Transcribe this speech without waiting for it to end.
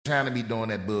Trying to be doing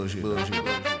that bullshit. On to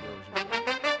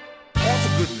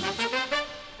good news.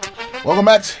 Welcome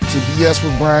back to BS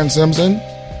with Brian Simpson.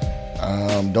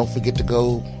 Don't forget to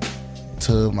go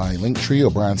to my link tree or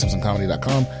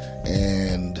BrianSimpsonComedy.com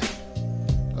and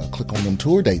click on them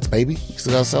tour dates, baby. You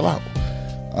still gotta sell out.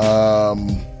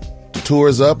 The tour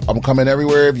is up. I'm coming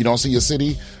everywhere. If you don't see your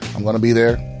city, I'm gonna be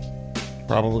there,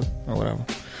 probably or whatever.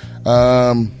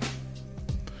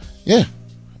 Yeah.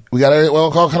 We got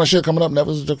all kind of shit coming up. Never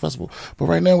was a Joke Festival. But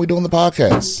right now we're doing the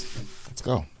podcast. Let's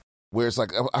go. Where it's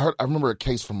like, I remember a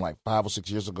case from like 5 or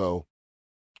 6 years ago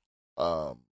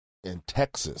in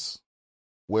Texas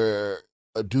where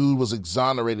a dude was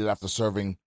exonerated after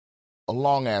serving a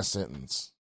long-ass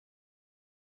sentence.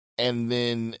 And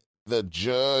then the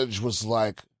judge was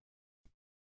like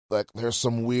there's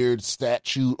some weird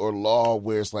statute or law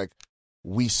where it's like,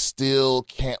 we still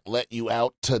can't let you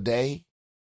out today.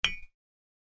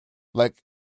 Like,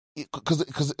 because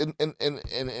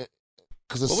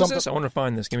what was this? I want to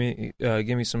find this. Give me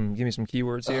some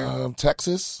keywords here.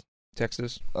 Texas.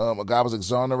 A guy was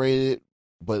exonerated,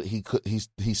 but he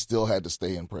still had to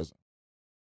stay in prison.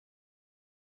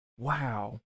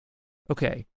 Wow.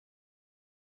 Okay.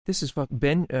 This is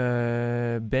Benjamin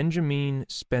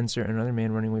Spencer, another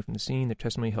man running away from the scene. Their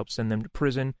testimony helped send them to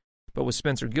prison. But with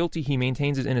Spencer guilty, he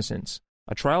maintains his innocence.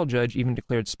 A trial judge even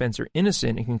declared Spencer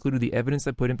innocent and concluded the evidence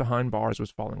that put him behind bars was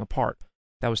falling apart.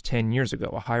 That was 10 years ago.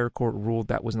 A higher court ruled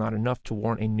that was not enough to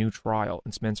warrant a new trial,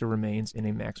 and Spencer remains in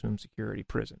a maximum security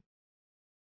prison.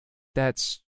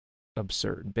 That's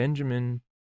absurd. Benjamin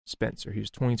Spencer, he was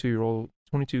 22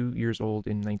 years old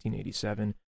in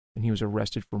 1987, and he was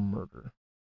arrested for murder.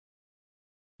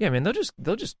 Yeah, man,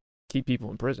 they'll just keep people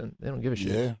in prison. They don't give a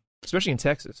shit. Yeah. Especially in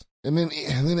Texas. And then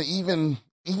even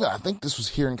I think this was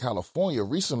here in California.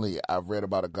 Recently, I read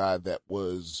about a guy that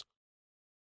was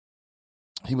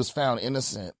found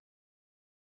innocent.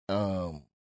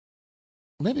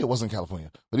 Maybe it wasn't California,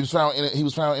 but he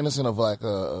was found innocent of like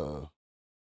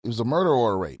it was a murder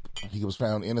or a rape. He was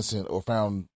found innocent he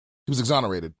was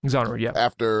exonerated. Yeah.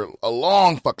 After a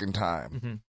long fucking time.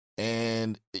 Mm-hmm.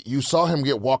 And you saw him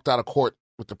get walked out of court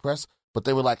with the press, but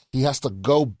they were like, he has to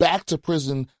go back to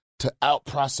prison to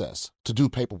out-process, to do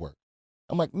paperwork.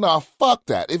 I'm like, nah, fuck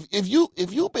that. If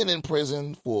you've been in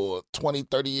prison for 20,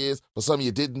 30 years for something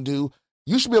you didn't do,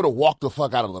 you should be able to walk the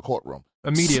fuck out of the courtroom.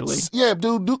 Immediately. Yeah,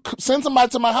 dude, send somebody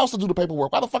to my house to do the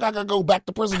paperwork. Why the fuck I gotta go back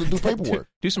to prison to do paperwork?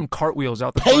 Do some cartwheels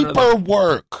out the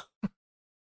paperwork.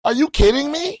 Are you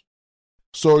kidding me?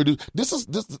 Sorry, dude.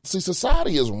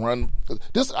 Society is run.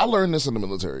 I learned this in the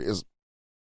military is,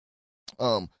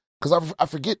 because I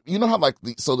forget. You know how like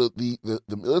the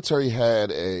military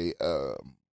had a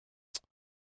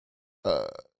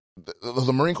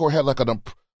the Marine Corps had like a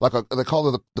they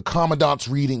call it the commandant's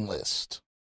reading list.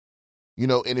 You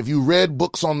know, and if you read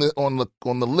books on the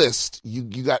list, you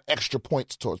got extra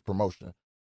points towards promotion.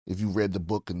 If you read the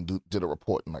book and did a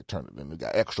report and like turned it in, you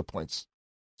got extra points.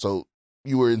 So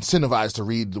you were incentivized to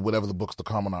read whatever the books the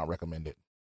commandant recommended.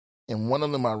 And one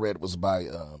of them I read was by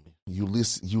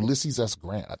Ulysses S.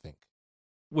 Grant, I think.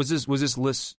 Was this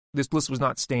list? This list was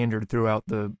not standard throughout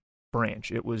the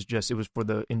branch. It was for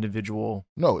the individual.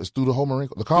 No, it's through the whole Marine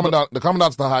Corps. The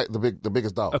commandant's the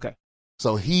biggest dog. Okay.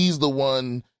 So he's the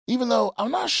one. Even though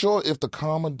I'm not sure if the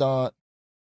commandant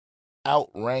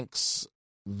outranks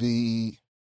the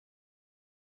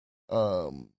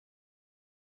because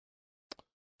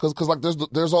like there's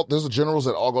the generals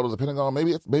that all go to the Pentagon.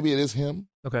 Maybe it is him.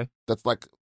 Okay. That's like,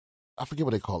 I forget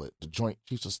what they call it. The Joint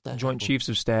Chiefs of Staff. Joint Chiefs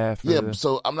of Staff. Yeah.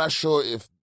 So I'm not sure if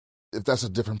that's a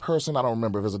different person. I don't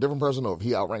remember if it's a different person or if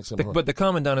he outranks him. But the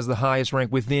commandant is the highest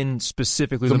rank within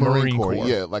specifically the Marine Corps.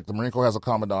 Yeah, like the Marine Corps has a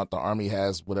commandant. The Army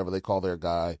has whatever they call their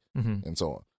guy, and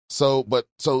so on. So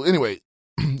anyway,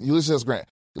 Ulysses S. Grant.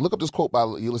 Look up this quote by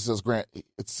Ulysses S. Grant.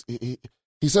 He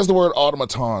says the word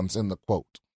automatons in the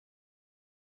quote,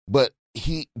 but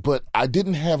I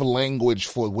didn't have language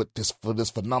for this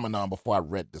phenomenon before I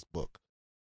read this book.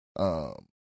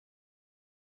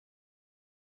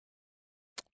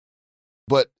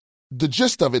 But the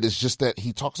gist of it is just that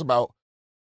he talks about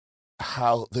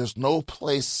how there's no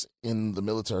place in the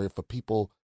military for people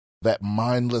that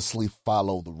mindlessly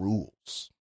follow the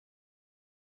rules.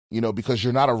 You know, because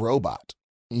you're not a robot.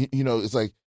 You know, it's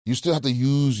like you still have to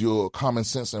use your common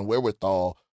sense and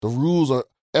wherewithal.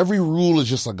 Every rule is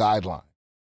just a guideline.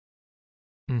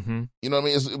 Mm-hmm. You know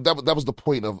what I mean? That was the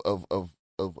point of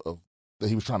that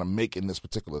he was trying to make in this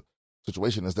particular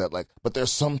situation, is that like, but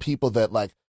there's some people that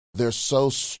like, they're so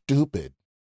stupid,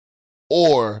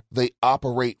 or they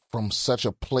operate from such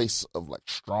a place of like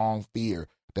strong fear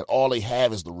that all they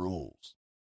have is the rules.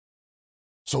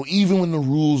 So even when the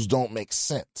rules don't make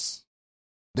sense,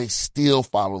 they still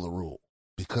follow the rule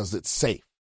because it's safe.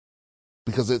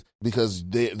 Because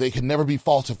they can never be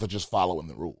faulted for just following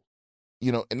the rule.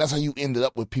 You know, and that's how you ended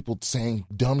up with people saying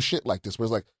dumb shit like this, where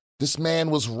it's like, this man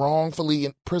was wrongfully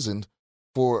imprisoned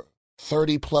for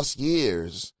 30 plus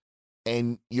years,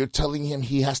 and you're telling him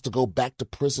he has to go back to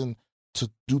prison to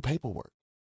do paperwork.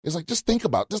 It's like, just think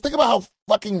about how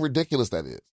fucking ridiculous that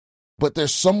is. But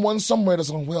there's someone somewhere that's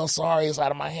going, well, sorry, it's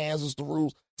out of my hands, it's the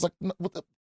rules. It's like, no,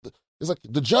 it's like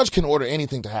the judge can order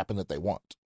anything to happen that they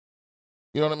want.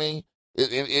 You know what I mean?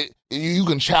 You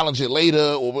can challenge it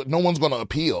later, or no one's going to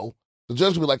appeal. The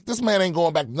judge will be like, this man ain't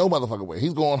going back no motherfucking way.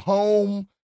 He's going home,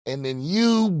 and then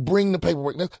you bring the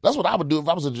paperwork. That's what I would do if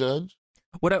I was a judge.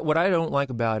 What I don't like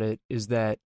about it is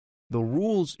that the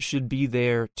rules should be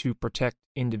there to protect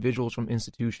individuals from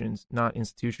institutions, not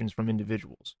institutions from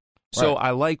individuals. So Right.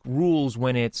 I like rules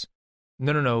when it's,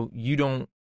 no, you don't,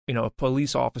 a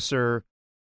police officer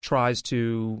tries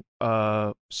to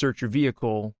search your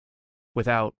vehicle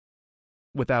without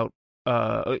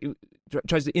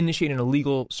tries to initiate an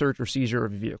illegal search or seizure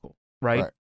of a vehicle, right?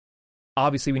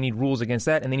 Obviously, we need rules against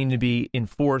that, and they need to be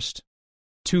enforced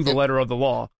to the letter of the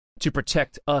law to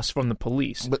protect us from the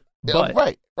police. But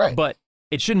right. But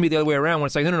it shouldn't be the other way around when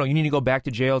it's like, no, you need to go back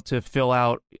to jail to fill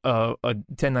out a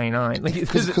 1099.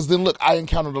 Because then, look, I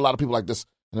encountered a lot of people like this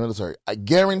in the military. I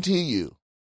guarantee you,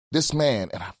 this man,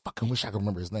 and I fucking wish I could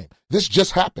remember his name. This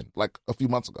just happened like a few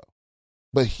months ago.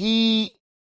 But I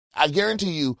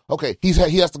guarantee you, okay, he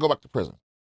has to go back to prison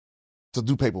to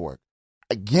do paperwork.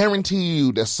 I guarantee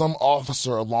you that some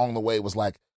officer along the way was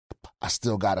like, I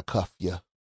still gotta cuff you.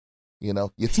 You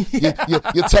know, you're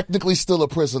technically still a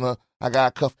prisoner. I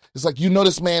gotta cuff. It's like,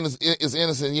 this man is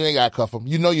innocent. You ain't gotta cuff him.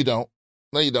 You know you don't.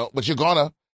 No, you don't. But you're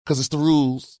gonna, because it's the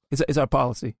rules. It's our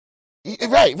policy.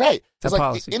 Right. It's like,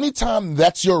 policy. Anytime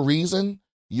that's your reason,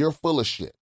 you're full of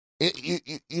shit.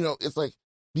 It's like,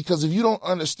 because if you don't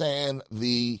understand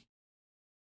the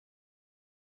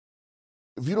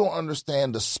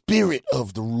spirit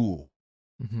of the rule,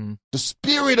 mm-hmm. the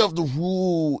spirit of the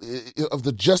rule of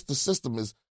the justice system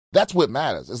that's what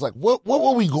matters. It's like, what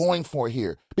were we going for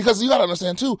here? Because you got to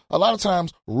understand too, a lot of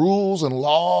times rules and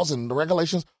laws and the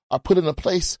regulations are put into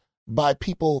place by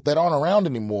people that aren't around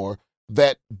anymore,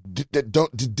 that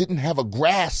didn't have a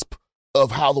grasp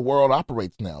of how the world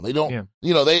operates now. They don't,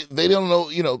 they don't know,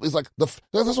 it's like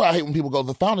that's why I hate when people go,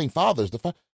 the founding fathers,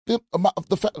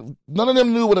 none of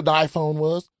them knew what an iPhone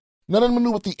was. None of them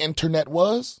knew what the internet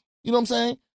was. You know what I'm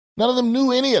saying? None of them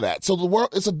knew any of that. So the world,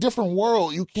 it's a different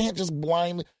world. You can't just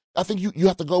blindly, I think you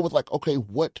have to go with like, okay,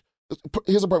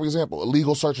 here's a perfect example,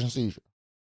 illegal search and seizure.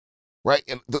 Right?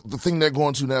 And the thing they're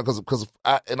going to now, because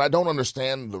I don't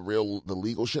understand the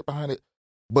legal shit behind it,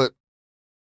 but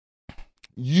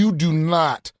you do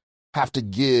not have to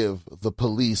give the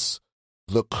police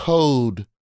the code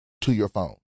to your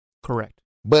phone. Correct.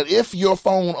 But if your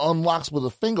phone unlocks with a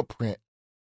fingerprint,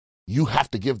 you have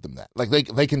to give them that. Like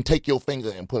they can take your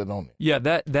finger and put it on there. Yeah,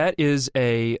 that is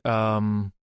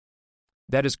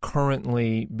that is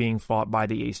currently being fought by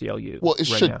the ACLU. Well, it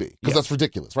should be, because that's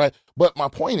ridiculous, right? But my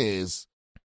point is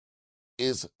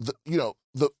the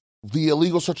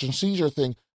illegal search and seizure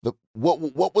thing.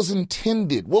 What was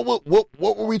intended? What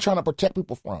were we trying to protect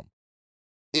people from?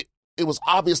 It was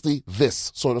obviously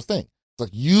this sort of thing. It's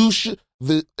like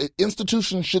the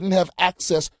institution shouldn't have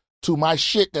access to my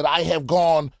shit that I have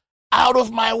gone out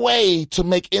of my way to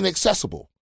make inaccessible.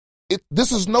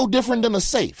 This is no different than a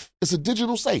safe. It's a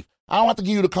digital safe. I don't have to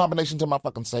give you the combination to my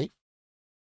fucking safe.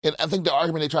 And I think the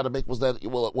argument they tried to make was that,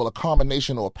 well, a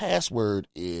combination or a password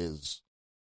is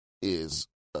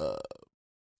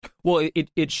well,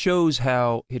 it shows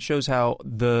how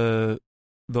the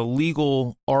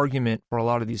legal argument for a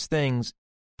lot of these things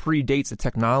predates the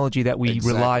technology that we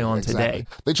rely on today.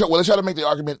 They try to make the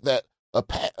argument that a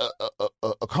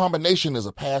combination is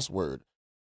a password.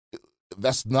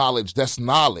 That's knowledge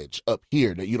up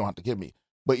here that you don't have to give me.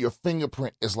 But your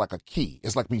fingerprint is like a key.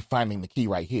 It's like me finding the key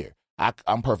right here.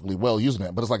 I'm perfectly well using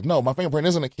that, but it's like, no, my fingerprint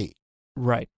isn't a key.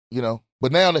 Right.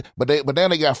 But now they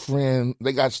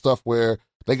got stuff where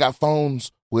they got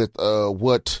phones with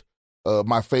what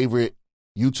my favorite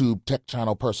YouTube tech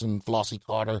channel person, Flossie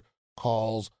Carter,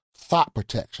 calls thought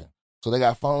protection. So they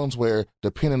got phones where,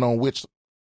 depending on which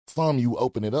thumb you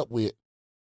open it up with,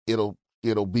 it'll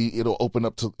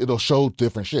show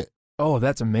different shit. Oh,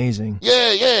 that's amazing.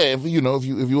 Yeah. If you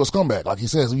a scumbag, like he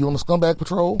says, if you on the scumbag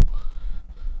patrol.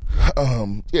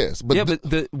 Yes,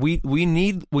 but we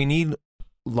need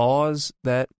laws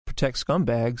that protect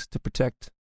scumbags to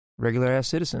protect regular ass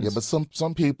citizens. Yeah, but some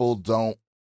people don't.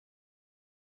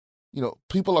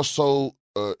 People are so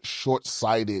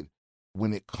short-sighted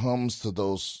when it comes to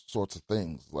those sorts of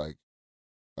things. Like,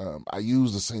 I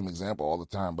use the same example all the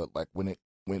time, but like when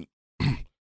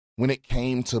it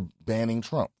came to banning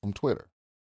Trump from Twitter,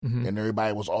 and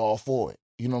everybody was all for it,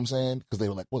 you know what I'm saying? Because they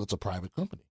were like, well, it's a private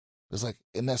company. It's like,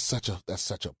 and that's such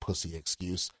a pussy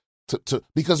excuse to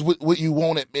because what you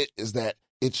won't admit is that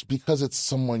it's because it's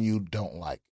someone you don't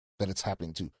like that it's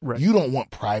happening to. Right. You don't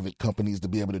want private companies to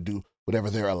be able to do whatever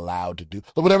they're allowed to do,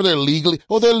 or whatever they're legally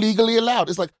allowed.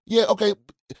 It's like, yeah, okay,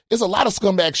 it's a lot of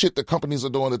scumbag shit that companies are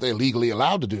doing that they're legally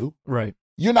allowed to do. Right.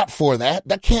 You're not for that.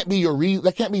 That can't be your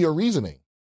reasoning,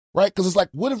 right? Because it's like,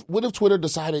 what if Twitter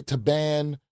decided to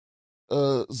ban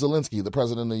Zelensky, the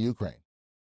president of Ukraine?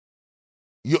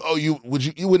 You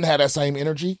wouldn't have that same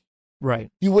energy, right?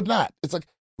 You would not. It's like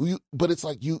but it's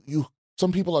like you.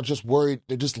 Some people are just worried.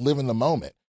 They just live in the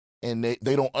moment, and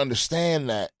they don't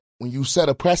understand that when you set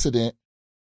a precedent,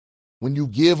 when you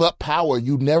give up power,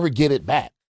 you never get it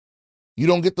back. You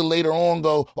don't get to later on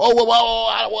go, oh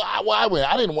well,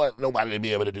 I didn't want nobody to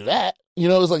be able to do that. You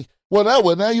know, it's like,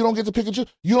 well, now you don't get to pick and choose.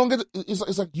 You don't get.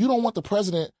 It's like you don't want the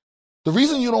president. The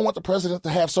reason you don't want the president to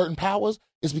have certain powers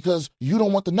is because you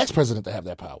don't want the next president to have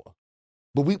that power.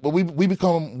 But we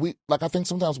become I think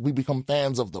sometimes we become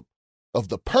fans of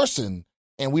the person,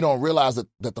 and we don't realize that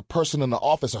the person in the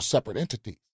office are separate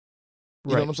entities.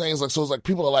 You know what I'm saying? It's like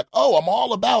people are like, oh, I'm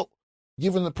all about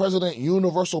giving the president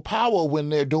universal power when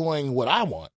they're doing what I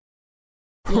want.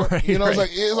 It's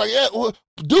like yeah, well,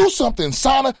 do something,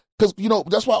 sign because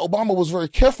that's why Obama was very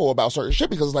careful about certain shit,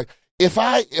 because it's like, if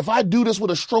I do this with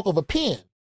a stroke of a pen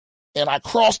and I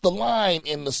cross the line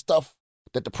in the stuff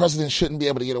that the president shouldn't be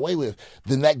able to get away with,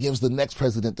 then that gives the next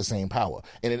president the same power.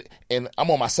 And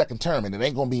I'm on my second term, and it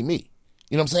ain't gonna be me.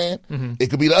 You know what I'm saying? Mm-hmm. It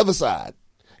could be the other side.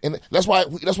 And that's why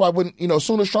when as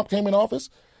soon as Trump came in office,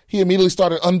 he immediately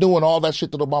started undoing all that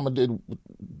shit that Obama did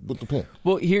with the pen.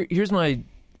 Well, here's my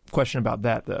question about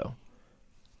that, though.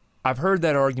 I've heard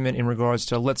that argument in regards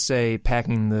to, let's say,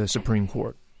 packing the Supreme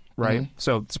Court. Right. Mm-hmm.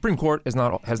 So the Supreme Court has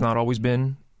not always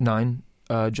been 9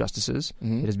 justices.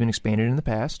 Mm-hmm. It has been expanded in the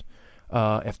past.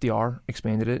 FDR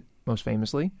expanded it most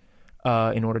famously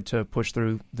in order to push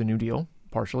through the New Deal,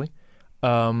 partially.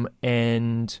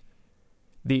 And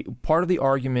the part of the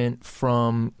argument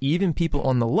from even people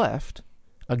on the left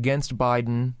against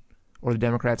Biden or the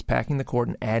Democrats packing the court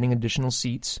and adding additional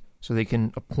seats so they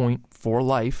can appoint for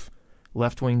life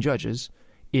left-wing judges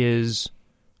is,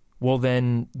 well,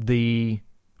 then the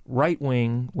right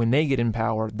wing, when they get in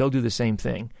power, they'll do the same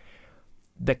thing.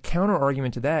 The counter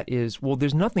argument to that is, well,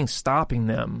 there's nothing stopping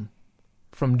them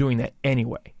from doing that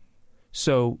anyway.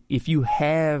 So if you're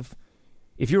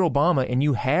Obama and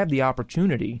you have the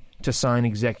opportunity to sign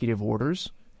executive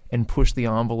orders and push the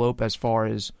envelope as far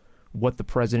as what the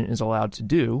president is allowed to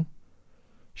do,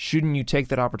 shouldn't you take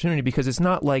that opportunity? Because it's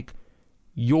not like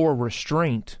your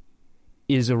restraint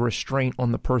is a restraint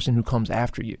on the person who comes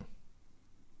after you.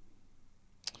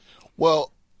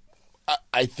 Well,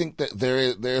 I think that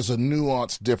there's a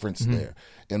nuanced difference mm-hmm. there,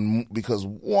 and because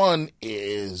one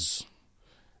is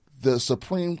the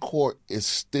Supreme Court is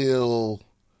still,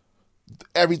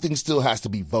 everything still has to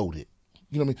be voted.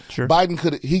 You know what I mean? Sure.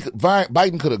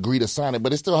 Biden could agree to sign it,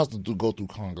 but it still has to go through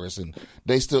Congress, and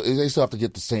they still have to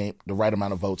get the right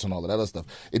amount of votes and all that other stuff.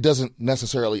 It doesn't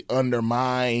necessarily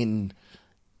undermine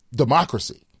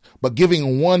democracy, but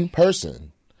giving one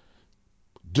person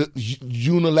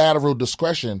unilateral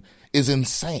discretion is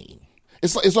insane.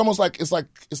 It's almost like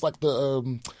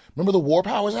the remember the War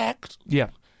Powers Act?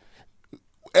 Yeah.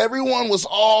 Everyone was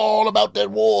all about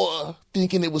that war,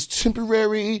 thinking it was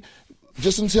temporary,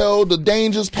 just until the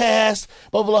dangers passed.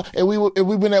 Blah blah blah. And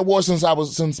we've been at war since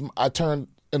I turned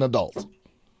an adult.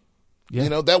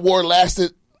 Yeah. That war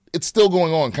lasted. It's still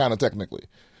going on, kind of technically.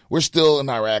 We're still in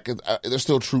Iraq. There's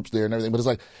still troops there and everything, but it's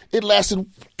like it lasted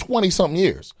 20-something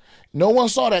years. No one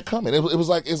saw that coming.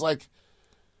 It's like,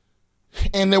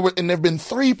 and there've been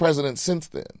 3 presidents since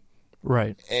then,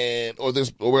 right?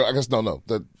 There's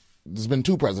been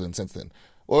 2 presidents since then.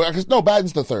 Or I guess no,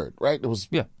 Biden's the 3rd, right? It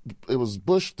was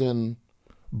Bush, then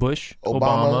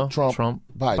Obama, Trump,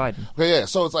 Biden. Okay, yeah.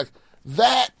 So it's like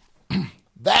that.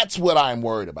 That's what I'm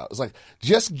worried about. It's like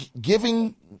just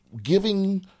giving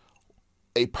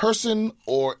a person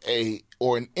or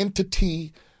an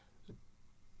entity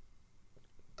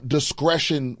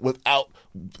discretion without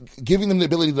giving them the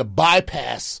ability to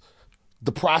bypass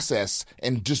the process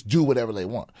and just do whatever they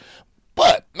want.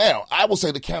 But now I will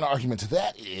say the counter argument to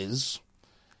that is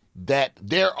that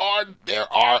there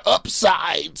are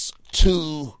upsides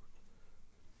to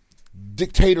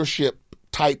dictatorship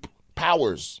type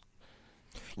powers,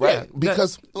 right? Yeah,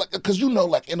 because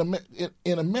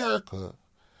in America,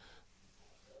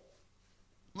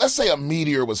 let's say a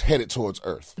meteor was headed towards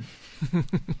Earth,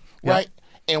 right?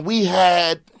 And we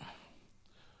had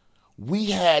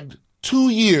 2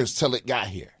 years till it got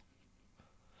here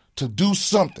to do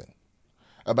something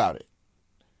about it.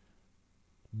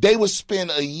 They would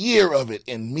spend a year of it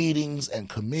in meetings and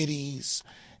committees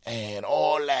and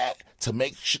all that to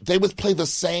make sure they would play the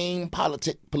same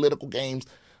political games.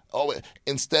 Oh,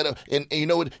 instead of and you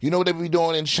know what they be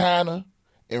doing in China,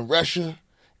 in Russia,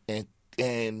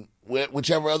 and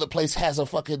whichever other place has a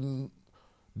fucking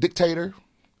dictator,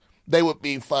 they would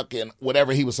be fucking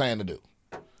whatever he was saying to do.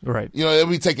 Right. You know, they'll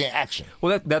be taking action.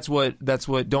 Well, that's what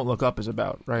Don't Look Up is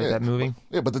about, right? That movie.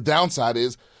 But the downside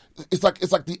is, it's like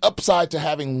the upside to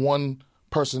having one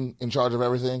person in charge of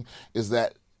everything is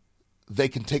that they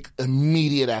can take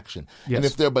immediate action. Yes. And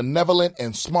if they're benevolent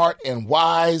and smart and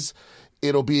wise,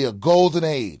 it'll be a golden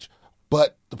age.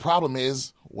 But the problem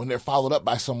is when they're followed up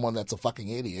by someone that's a fucking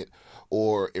idiot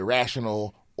or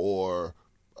irrational or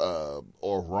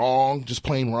wrong, just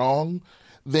plain wrong,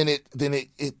 then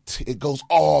it goes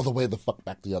all the way the fuck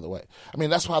back the other way. I mean,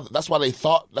 that's how they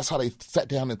sat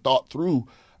down and thought through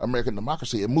American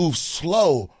democracy. It moves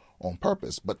slow on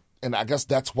purpose, and I guess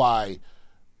that's why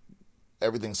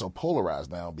everything's so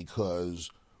polarized now, because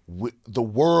the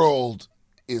world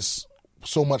is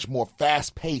so much more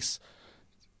fast paced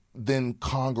than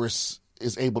Congress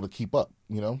is able to keep up.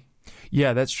 You know?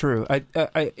 Yeah, that's true.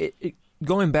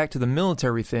 Going back to the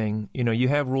military thing, you know, you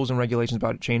have rules and regulations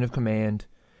about chain of command,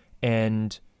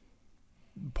 and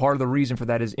part of the reason for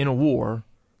that is in a war,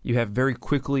 you have very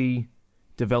quickly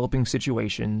developing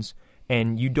situations,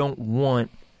 and you don't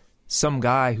want some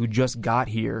guy who just got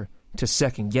here to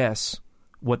second guess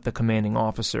what the commanding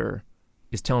officer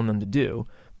is telling them to do.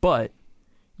 But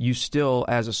you still,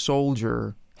 as a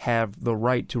soldier, have the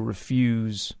right to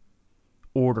refuse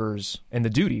orders and the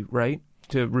duty, right?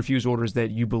 To refuse orders that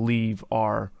you believe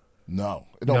are... No,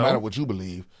 it don't matter what you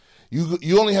believe.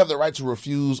 You only have the right to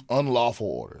refuse unlawful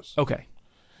orders. Okay.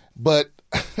 But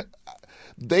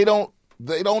they don't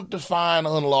define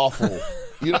unlawful.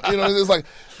 you know, it's like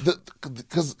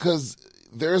because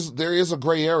there is a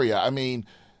gray area. I mean,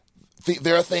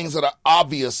 there are things that are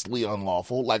obviously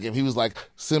unlawful. Like if he was like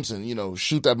Simpson, you know,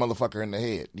 shoot that motherfucker in the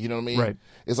head. You know what I mean? Right.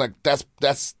 It's like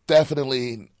that's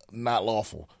definitely not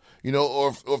lawful. You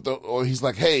know, or he's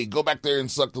like, hey, go back there and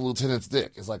suck the lieutenant's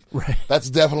dick. It's like, right. That's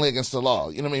definitely against the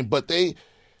law. You know what I mean? But because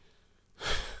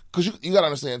you got to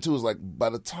understand too, is like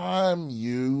by the time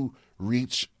you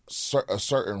reach a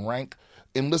certain rank,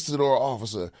 enlisted or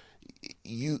officer,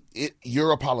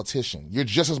 you're a politician. You're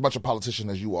just as much a politician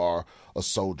as you are a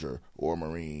soldier or a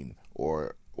Marine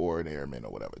or an airman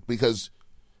or whatever.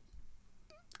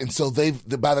 And so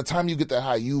by the time you get that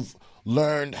high, you've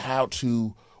learned how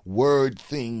to word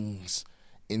things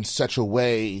in such a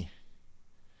way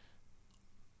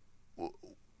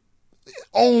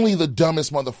only the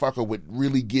dumbest motherfucker would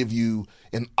really give you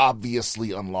an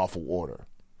obviously unlawful order.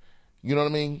 You know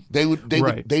what I mean? They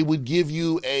would give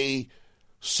you a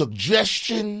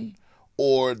suggestion,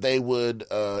 or they would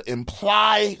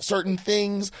imply certain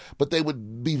things, but they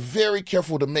would be very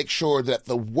careful to make sure that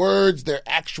the words they're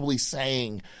actually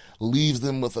saying leaves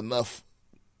them with enough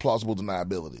plausible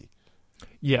deniability.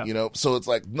 Yeah. You know, so it's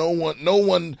like no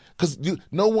one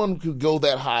could go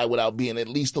that high without being at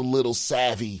least a little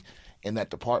savvy in that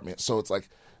department. So it's like,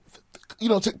 you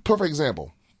know, perfect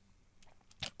example.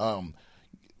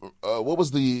 What was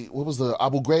the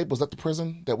Abu Ghraib? Was that the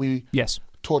prison that we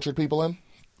tortured people in?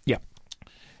 Yeah.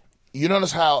 You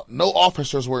notice how no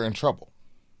officers were in trouble.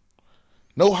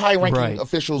 No high-ranking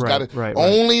officials got it. Right.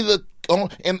 Only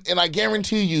and I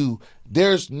guarantee you,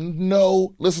 listen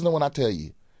to what I tell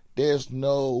you. There's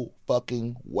no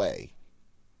fucking way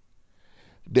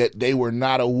that they were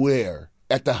not aware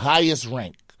at the highest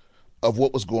rank of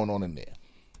what was going on in there.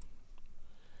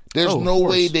 There's no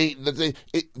way that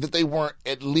they weren't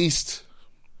at least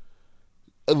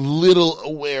a little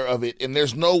aware of it, and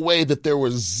there's no way that there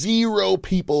were zero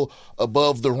people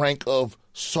above the rank of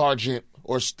sergeant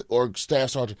or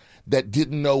staff sergeant that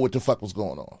didn't know what the fuck was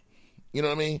going on. You know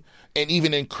what I mean? And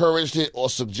even encouraged it or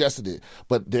suggested it.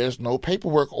 But there's no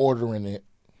paperwork ordering it.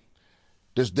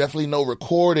 There's definitely no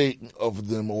recording of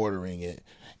them ordering it.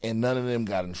 And none of them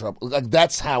got in trouble. Like,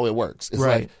 that's how it works. It's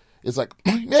like,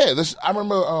 yeah, I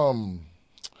remember,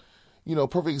 you know,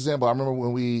 perfect example. I remember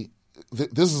when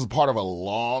this is part of a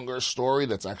longer story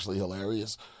that's actually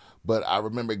hilarious. But I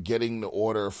remember getting the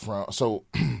order from, so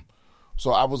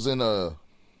I was in a,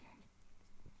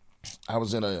 I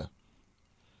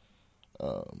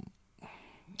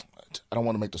don't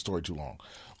want to make the story too long,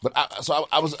 but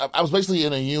I was basically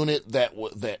in a unit that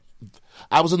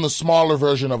I was in the smaller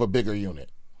version of a bigger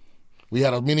unit, We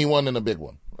had a mini one and a big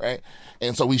one, right?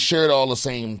 And so we shared all the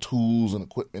same tools and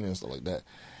equipment and stuff like that.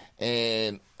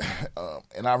 And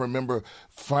I remember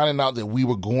finding out that we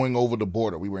were going over the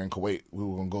border. We were in Kuwait. We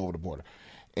were going to go over the border.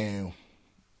 And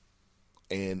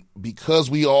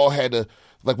because we all had to,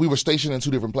 like, we were stationed in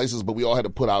 2 different places, but we all had to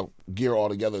put our gear all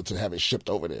together to have it shipped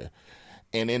over there.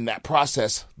 And in that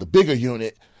process, the bigger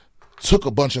unit took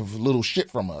a bunch of little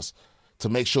shit from us to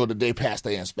make sure that they passed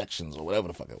their inspections or whatever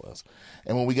the fuck it was.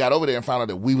 And when we got over there and found out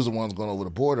that we was the ones going over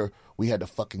the border, we had to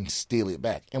fucking steal it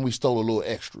back. And we stole a little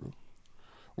extra,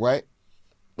 right?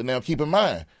 But now keep in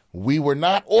mind, we were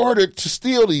not ordered to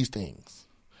steal these things.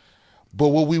 But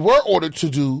what we were ordered to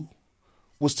do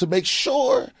was to make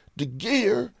sure the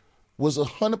gear was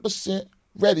 100%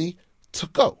 ready to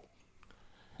go.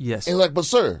 Yes. And like, but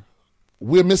sir,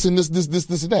 we're missing this,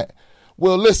 and that.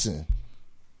 Well, listen,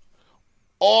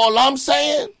 all I'm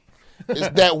saying is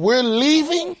that we're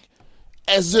leaving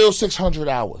at 0600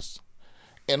 hours.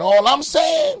 And all I'm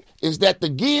saying is that the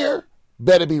gear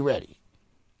better be ready.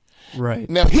 Right.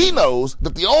 Now, he knows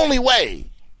that the only way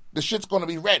the shit's going to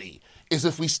be ready is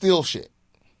if we steal shit.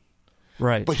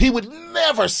 Right. But he would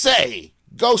never say,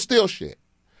 go steal shit.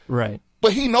 Right.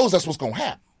 But he knows that's what's going to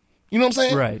happen. You know what I'm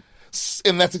saying? Right.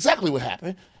 And that's exactly what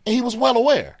happened. And he was well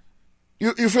aware.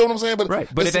 You feel what I'm saying? Right.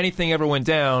 But if anything ever went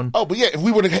down... Oh, but yeah,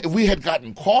 if we had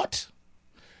gotten caught,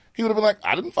 he would have been like,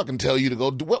 I didn't fucking tell you to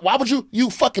go do it. Why would you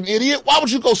fucking idiot? Why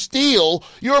would you go steal?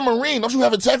 You're a Marine. Don't you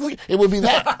have integrity? It would be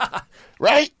that.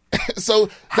 Right? So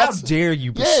how dare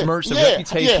you besmirch the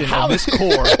reputation of this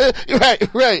Corps?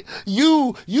 Right.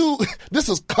 You, this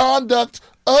is conduct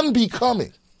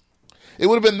unbecoming. It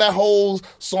would have been that whole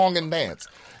song and dance.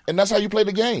 And that's how you play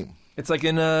the game. It's like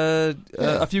in A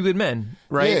Few Good Men,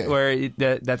 right? Yeah. Where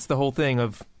that's the whole thing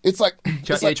of... It's like...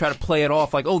 They try to play it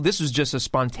off like, oh, this was just a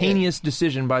spontaneous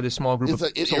decision by this small group of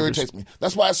soldiers. It irritates me.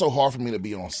 That's why it's so hard for me to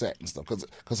be on set and stuff.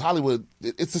 Because Hollywood,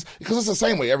 because it's the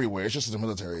same way everywhere. It's just the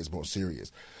military is more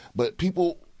serious. But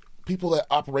people that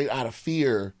operate out of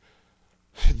fear,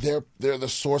 they're the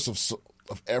source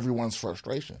of everyone's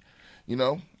frustration. You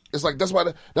know, it's like that's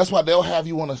why they'll have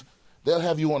you on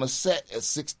a set at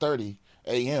 6:30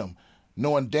 a.m.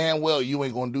 knowing damn well you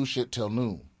ain't gonna do shit till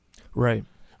noon. Right.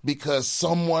 Because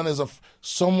someone's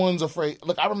afraid.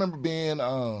 Look, I remember being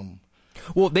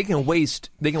well, they can waste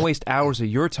hours of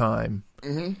your time,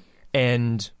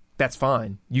 and that's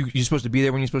fine. You're supposed to be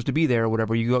there when you're supposed to be there, or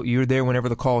whatever. You're there whenever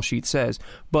the call sheet says.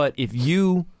 But if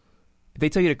they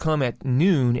tell you to come at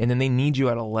noon and then they need you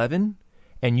at 11,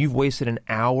 and you've wasted an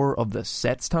hour of the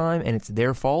set's time, and it's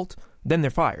their fault, then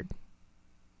they're fired.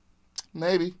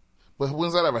 Maybe, but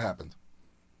when's that ever happened?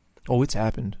 Oh, it's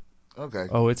happened. Okay.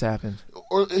 Oh, it's happened.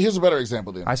 Or here's a better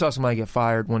example then. I saw somebody get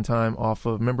fired one time off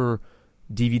of, remember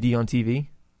DVD on TV?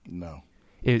 No.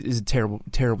 It is a terrible,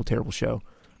 terrible, terrible show.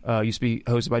 Used to be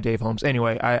hosted by Dave Holmes.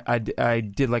 Anyway, I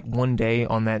did like one day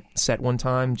on that set one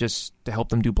time just to help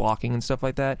them do blocking and stuff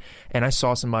like that. And I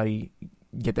saw somebody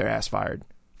get their ass fired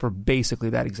for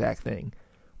basically that exact thing,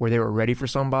 where they were ready for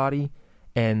somebody,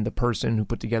 and the person who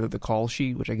put together the call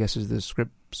sheet, which I guess is the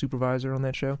script supervisor on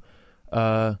that show,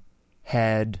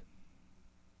 had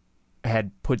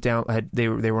put down they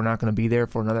were not going to be there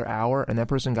for another hour, and that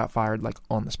person got fired like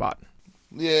on the spot.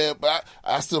 Yeah, but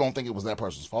I still don't think it was that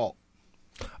person's fault.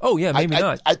 Oh yeah, maybe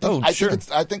not. I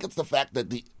think it's the fact that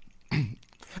the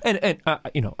and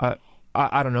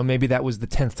I don't know. Maybe that was the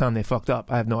 10th time they fucked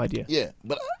up. I have no idea. Yeah,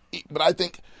 but I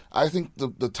think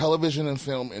the television and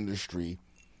film industry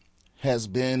has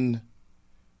been.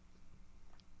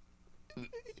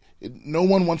 No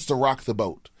one wants to rock the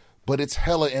boat, but it's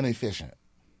hella inefficient.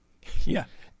 Yeah,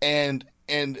 and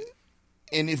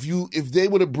if they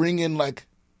were to bring in like,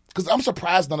 because I'm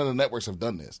surprised none of the networks have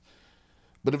done this,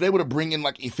 but if they were to bring in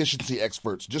like efficiency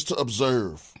experts just to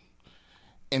observe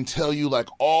and tell you like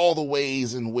all the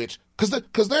ways in which,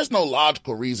 because there's no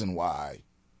logical reason why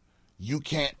you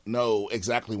can't know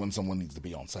exactly when someone needs to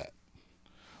be on set,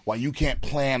 why you can't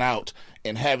plan out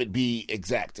and have it be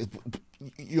exact.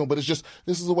 But it's just,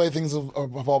 this is the way things have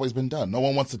always been done. No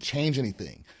one wants to change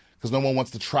anything because no one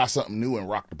wants to try something new and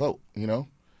rock the boat, you know?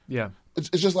 Yeah. It's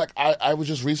just like, I was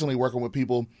just recently working with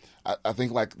people. I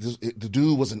think like the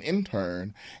dude was an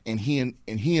intern, and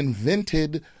he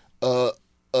invented a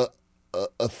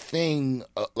thing,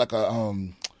 like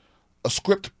a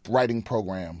script writing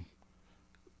program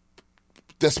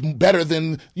that's better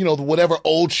than, whatever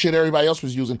old shit everybody else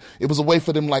was using. It was a way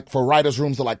for them, like, for writers'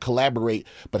 rooms to, like, collaborate,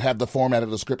 but have the format of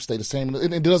the script stay the same.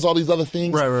 And it does all these other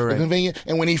things. Right. Convenient.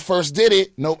 And when he first did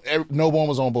it, no one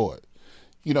was on board.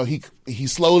 He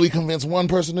slowly convinced one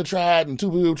person to try it and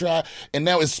two people to try it, and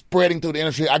now it's spreading through the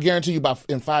industry. I guarantee you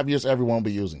in 5 years, everyone will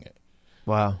be using it.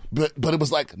 Wow. But it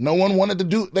was like no one wanted to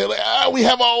do. They're like, we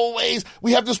have our own ways.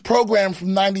 We have this program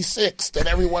from '96 that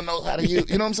everyone knows how to use.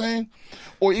 You know what I'm saying?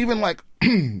 Or even like,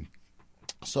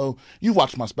 so you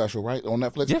watched my special, right, on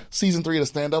Netflix? Yeah. Season 3 of the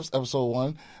Stand-Ups,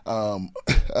 episode 1.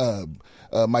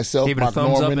 Myself, Gave it a Mark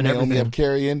thumbs up Norman, and Naomi everything.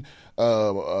 Abkarian,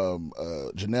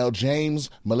 Janelle James,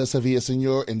 Melissa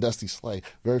Villasenor, and Dusty Slay.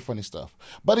 Very funny stuff.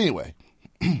 But anyway,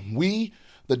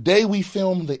 the day we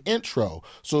filmed the intro.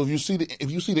 So if you see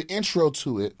the intro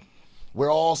to it,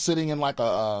 we're all sitting in like a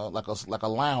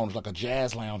lounge, like a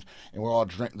jazz lounge, and we're all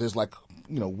drink. There's like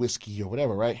whiskey or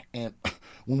whatever, right? And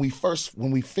when we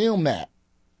filmed that,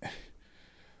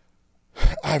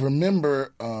 I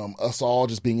remember us all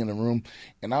just being in the room,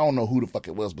 and I don't know who the fuck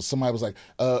it was, but somebody was like,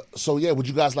 "So yeah, would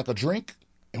you guys like a drink?"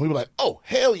 And we were like, "Oh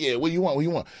hell yeah! What do you want? What do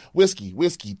you want? Whiskey,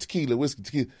 tequila, whiskey,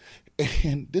 tequila."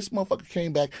 And this motherfucker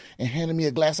came back and handed me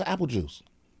a glass of apple juice.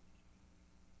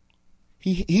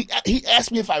 He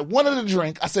asked me if I wanted a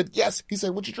drink. I said yes. He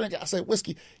said, "What you drinking?" I said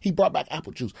whiskey. He brought back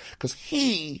apple juice because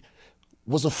he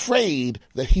was afraid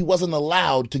that he wasn't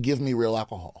allowed to give me real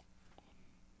alcohol.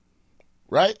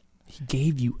 Right? He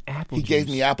gave you apple juice. He gave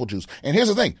me apple juice. And here's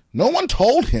the thing. No one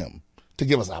told him to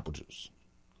give us apple juice.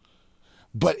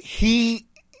 But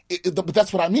but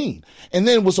that's what I mean. And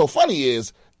then what's so funny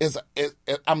is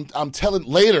I'm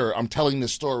telling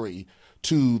this story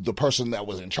to the person that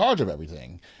was in charge of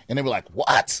everything. And they were like,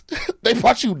 "What? They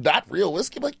brought you not real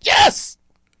whiskey?" I'm like, "Yes."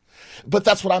 But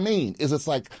that's what I mean, is it's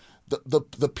like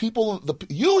the people,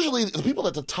 usually the people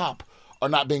at the top are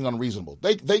not being unreasonable.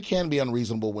 They can be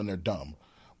unreasonable when they're dumb.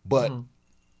 But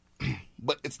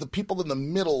but it's the people in the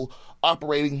middle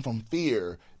operating from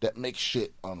fear that make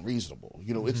shit unreasonable.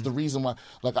 It's the reason why,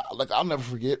 like I'll never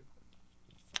forget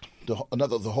the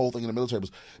whole thing in the military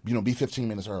was, be 15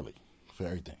 minutes early for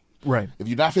everything. Right. If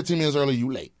you're not 15 minutes early,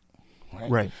 you late.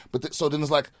 Right. But so then it's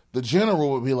like the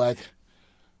general would be like,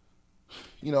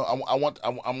 I'm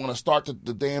going to start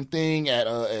the damn thing at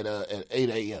 8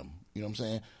 a.m. You know what I'm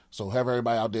saying? So have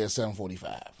everybody out there at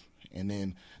 7:45, and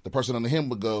then the person under him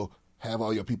would go, "Have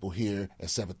all your people here at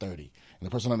 7:30," and the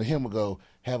person under him would go,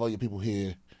 "Have all your people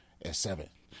here at 7."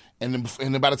 And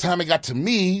then by the time it got to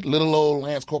me, little old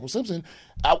Lance Corporal Simpson,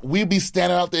 we'd be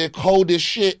standing out there cold as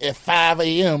shit at 5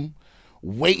 a.m.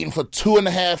 waiting for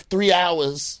 2.5, 3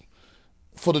 hours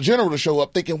for the general to show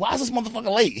up, thinking, "Why is this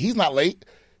motherfucker late?" He's not late.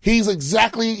 He's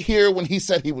exactly here when he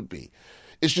said he would be.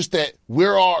 It's just that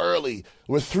we're all early.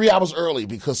 We're 3 hours early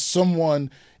because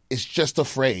someone is just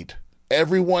afraid.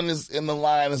 Everyone is in the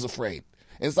line is afraid.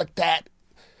 And it's like that.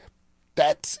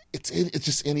 It's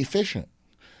just inefficient.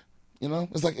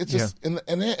 It's like it's just and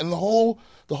the whole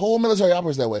military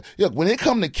operates that way. Look, when it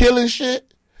come to killing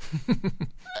shit,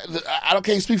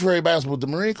 can't speak for everybody else, but the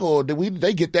Marine Corps,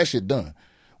 they get that shit done.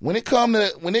 When it come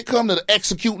to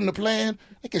executing the plan,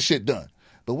 they get shit done.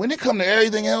 But when it come to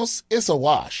everything else, it's a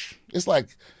wash. It's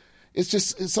like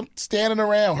it's some standing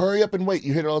around, hurry up and wait.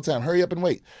 You hear it all the time, hurry up and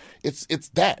wait. It's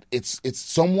that. It's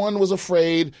someone was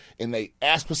afraid and they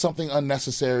asked for something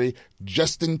unnecessary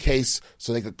just in case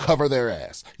so they could cover their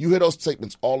ass. You hear those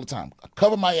statements all the time.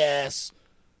 Cover my ass.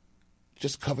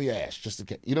 Just cover your ass, just in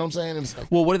case. You know what I'm saying? And it's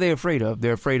like, well, what are they afraid of?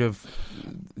 They're afraid of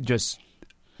just...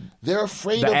 They're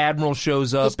afraid the admiral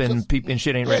shows up and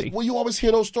shit ain't ready. Well, you always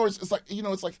hear those stories. It's like,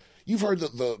 it's like you've heard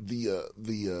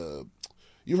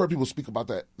you've heard people speak about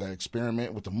that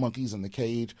experiment with the monkeys in the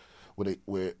cage, where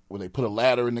they put a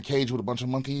ladder in the cage with a bunch of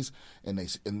monkeys, and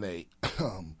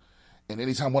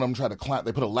anytime one of them tried to climb,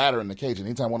 they put a ladder in the cage, and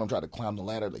anytime one of them tried to climb the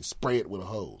ladder, they spray it with a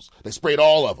hose. They sprayed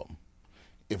all of them.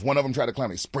 If one of them tried to climb,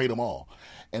 they sprayed them all,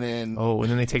 and then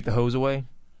they take the hose away,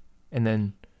 and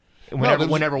then.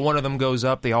 Whenever one of them goes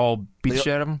up, they all beat the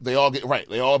shit out of them. They all get right.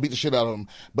 They all beat the shit out of them.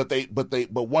 But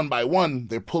one by one,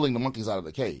 they're pulling the monkeys out of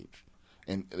the cage,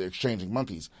 and they're exchanging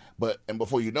monkeys. And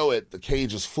before you know it, the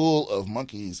cage is full of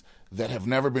monkeys that have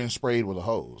never been sprayed with a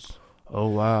hose. Oh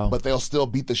wow! But they'll still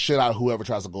beat the shit out of whoever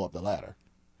tries to go up the ladder.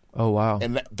 Oh wow!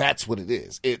 And that's what it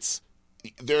is.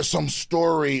 There's some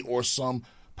story or some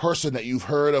person that you've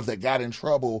heard of that got in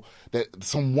trouble, that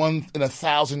some 1 in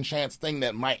 1,000 chance thing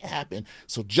that might happen.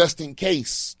 So just in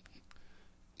case,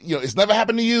 it's never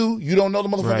happened to you. You don't know the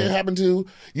motherfucker it happened to.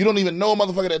 You don't even know a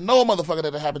motherfucker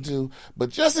that it happened to. But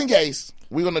just in case,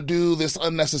 we're going to do this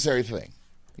unnecessary thing,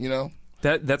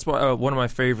 That's why one of my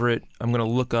favorite, I'm going to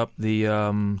look up the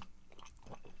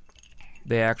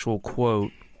actual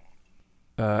quote.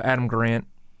 Adam Grant,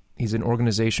 he's an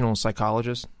organizational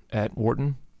psychologist at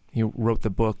Wharton. He wrote the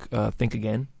book Think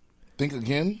Again. Think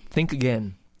Again? Think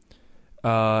Again.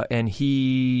 And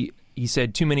he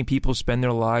said too many people spend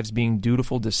their lives being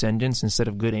dutiful descendants instead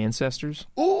of good ancestors.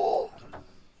 Ooh.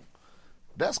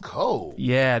 That's cold.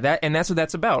 Yeah, that's what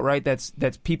that's about, right? That's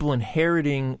people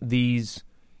inheriting these.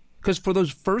 Because for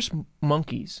those first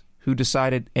monkeys who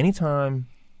decided anytime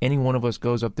any one of us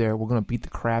goes up there, we're going to beat the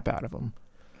crap out of them,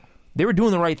 they were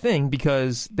doing the right thing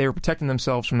because they were protecting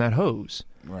themselves from that hose.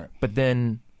 Right. But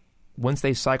then once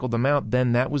they cycled them out,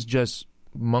 then that was just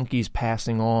monkeys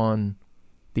passing on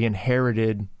the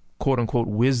inherited, quote-unquote,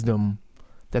 wisdom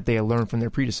that they had learned from their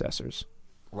predecessors.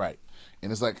 Right.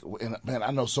 And it's like, and man,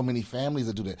 I know so many families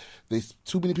that do that.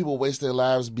 Too many people waste their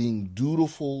lives being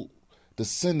dutiful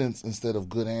descendants instead of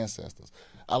good ancestors.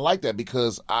 I like that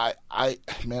because I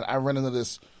run into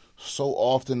this so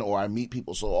often, or I meet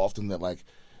people so often that like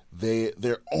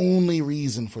their only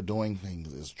reason for doing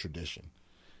things is tradition.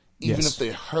 Even if they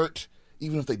hurt,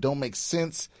 even if they don't make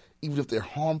sense, even if they're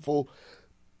harmful,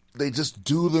 they just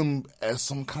do them as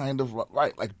some kind of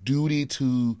like duty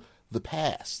to the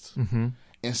past,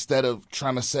 instead of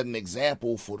trying to set an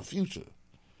example for the future.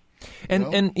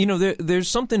 And you know, there's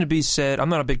something to be said. I'm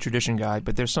not a big tradition guy,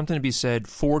 but there's something to be said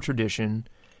for tradition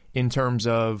in terms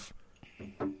of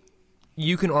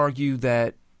you can argue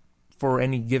that for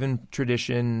any given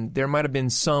tradition, there might have been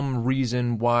some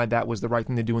reason why that was the right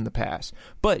thing to do in the past.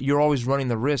 But you're always running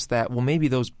the risk that, well, maybe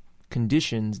those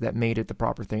conditions that made it the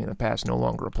proper thing in the past no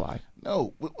longer apply.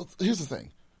 No, here's the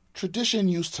thing. Tradition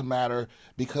used to matter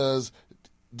because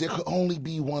there could only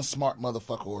be one smart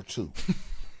motherfucker or two.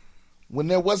 When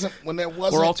there wasn't,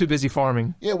 we're all too busy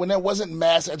farming. Yeah, when there wasn't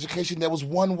mass education, there was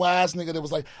one wise nigga that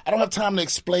was like, I don't have time to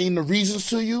explain the reasons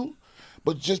to you,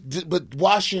 but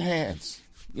wash your hands.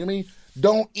 You know what I mean?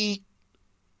 Don't eat,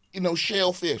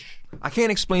 shellfish. I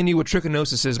can't explain to you what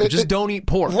trichinosis is, but just don't eat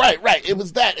pork. Right. It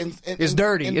was that. And it's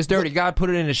dirty. It's dirty. God put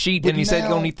it in a sheet and he said,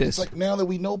 don't eat this. It's like now that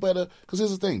we know better, because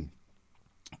here's the thing,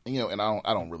 and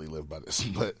I don't really live by this,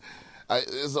 but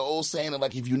there's an old saying that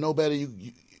like, if you know better,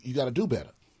 you got to do better.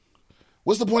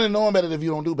 What's the point of knowing better if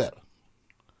you don't do better?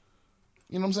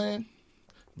 You know what I'm saying?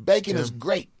 Bacon is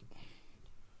great.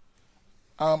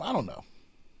 I don't know.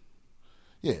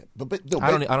 Yeah, but no, I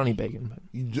don't eat bacon.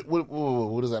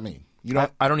 What does that mean?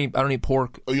 I don't eat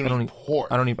pork. Oh, you don't eat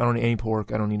pork. I don't eat any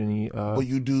pork. I don't eat any. But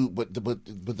you do. But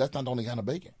that's not the only kind of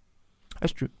bacon.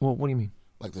 That's true. Well, what do you mean?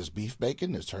 Like there's beef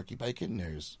bacon, there's turkey bacon,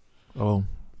 there's. Oh,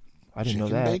 I didn't know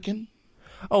that. Chicken bacon.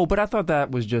 Oh, but I thought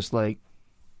that was just like,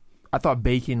 I thought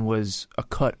bacon was a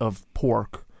cut of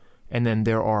pork, and then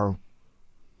there are.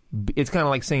 It's kind of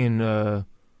like saying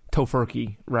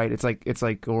tofurkey, right? It's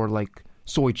like or like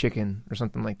soy chicken or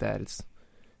something like that.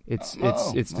 It's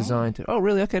designed to. Oh,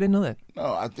 really? Okay, I didn't know that.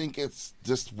 No, I think it's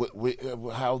just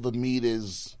how the meat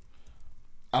is.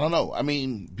 I don't know. I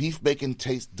mean, beef bacon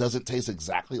doesn't taste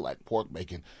exactly like pork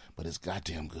bacon, but it's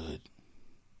goddamn good.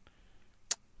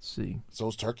 Let's see. So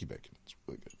is turkey bacon. It's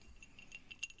really good.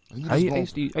 I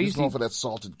used to eat for that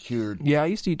salted cured. Yeah, I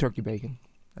used to eat turkey bacon.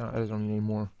 I just don't eat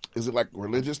anymore. Is it like a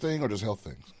religious thing or just health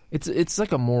things? It's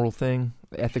like a moral thing.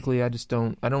 Ethically, I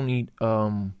don't eat.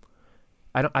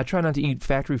 I try not to eat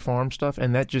factory farm stuff,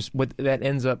 and that just what that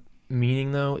ends up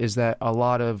meaning though is that a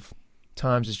lot of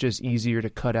times it's just easier to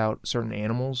cut out certain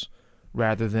animals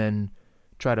rather than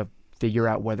try to figure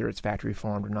out whether it's factory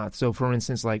farmed or not. So, for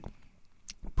instance, like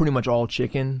pretty much all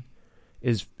chicken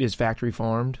is factory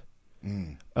farmed,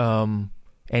 and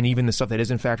even the stuff that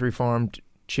isn't factory farmed,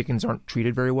 chickens aren't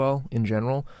treated very well in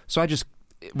general. So I just,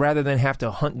 rather than have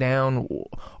to hunt down,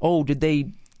 did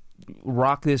they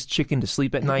rock this chicken to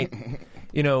sleep at night?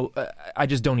 I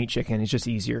just don't eat chicken. It's just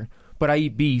easier. But I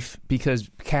eat beef because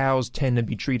cows tend to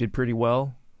be treated pretty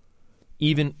well.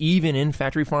 Even in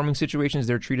factory farming situations,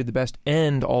 they're treated the best.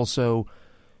 And also,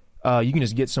 you can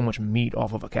just get so much meat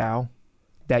off of a cow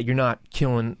that you're not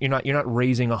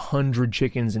raising 100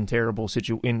 chickens in terrible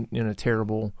in a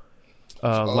terrible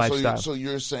lifestyle. So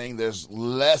you're saying there's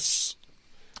less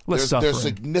suffering. There's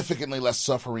significantly less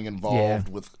suffering involved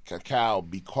with a cow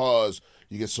because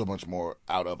you get so much more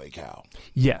out of a cow.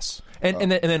 Yes,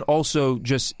 and then also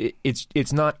just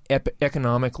it's not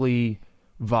economically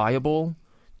viable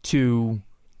to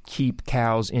keep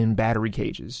cows in battery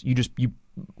cages.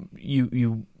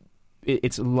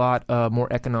 It's a lot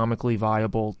more economically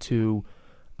viable to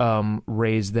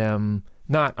raise them.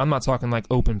 I'm not talking like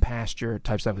open pasture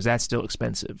type stuff because that's still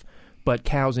expensive, but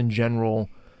cows in general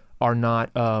are not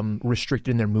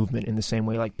restricted in their movement in the same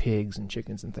way like pigs and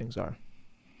chickens and things are.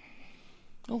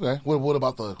 Okay. What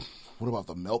about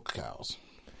the milk cows?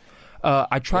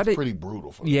 That's pretty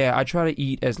brutal for them. Yeah, I try to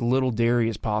eat as little dairy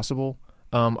as possible.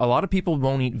 A lot of people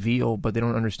won't eat veal, but they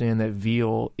don't understand that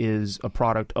veal is a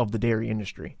product of the dairy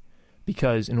industry.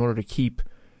 Because in order to keep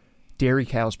dairy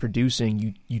cows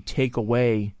producing, you take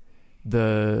away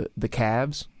the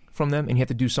calves from them, and you have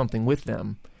to do something with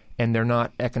them. and they're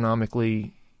not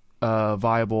economically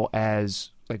viable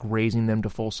as like raising them to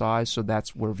full size. So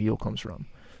that's where veal comes from.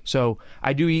 So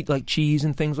I do eat like cheese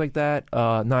and things like that.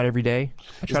 Not every day.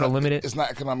 I try to limit it. It's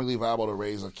not economically viable to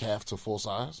raise a calf to full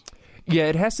size? Yeah,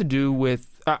 it has to do with,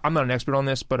 I'm not an expert on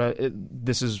this, but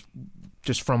this is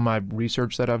just from my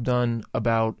research that I've done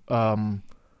about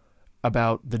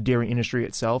the dairy industry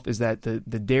itself, is that the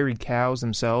dairy cows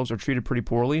themselves are treated pretty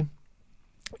poorly.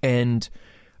 And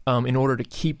in order to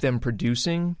keep them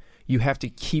producing, you have to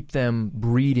keep them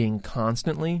breeding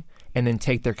constantly and then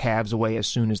take their calves away as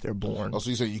soon as they're born. Oh, so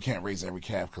you say you can't raise every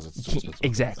calf because it's too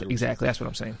expensive. Exactly. That's what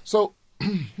I'm saying. So,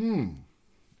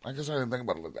 I guess I didn't think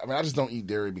about it. I mean, I just don't eat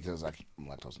dairy because I'm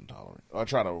lactose intolerant. I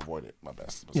try to avoid it my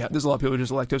best. Yeah, there's a lot of people who are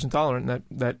just lactose intolerant, and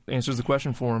that answers the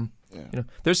question for them. Yeah. You know,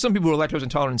 there's some people who are lactose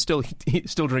intolerant and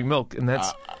still drink milk, and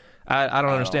that's I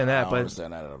don't understand that. I don't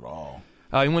understand that at all.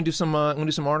 You want to do some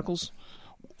articles?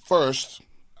 First,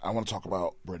 I want to talk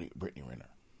about Brittany Renner.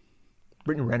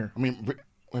 Brittany Renner. I mean, wait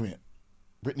a minute.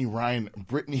 Brittany Griner.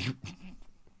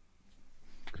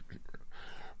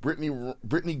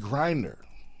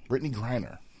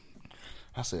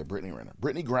 I said Brittany Renner.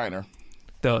 Brittany Griner.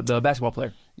 The basketball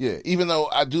player. Yeah, even though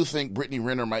I do think Brittany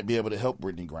Renner might be able to help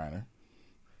Brittany Griner.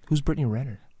 Who's Brittany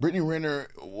Renner? Brittany Renner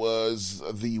was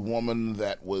the woman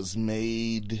that was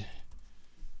made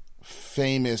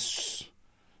famous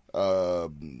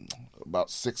about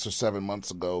 6 or 7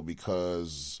 months ago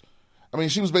because, I mean,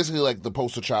 she was basically like the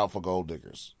poster child for gold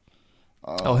diggers.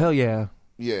 Oh, hell yeah.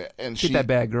 Yeah, and Get that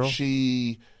bag, girl.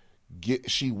 She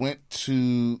started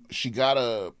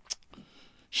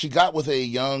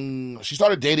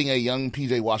dating a young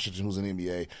P.J. Washington who's in the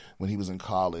NBA when he was in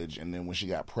college, and then when she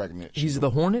got pregnant, he's the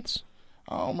Hornets.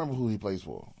 I don't remember who he plays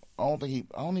for. I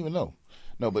don't even know.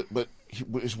 No, but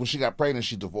when she got pregnant,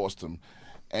 she divorced him,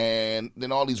 and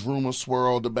then all these rumors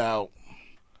swirled about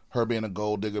her being a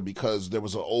gold digger because there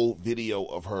was an old video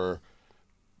of her,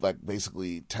 like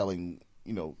basically telling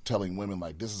women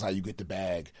like, this is how you get the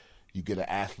bag. You get an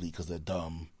athlete because they're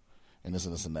dumb, and this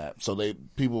and this and that. So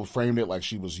people framed it like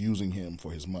she was using him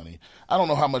for his money. I don't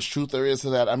know how much truth there is to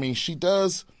that. I mean, she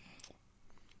does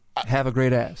have a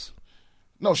great ass.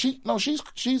 She's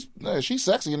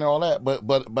sexy and all that,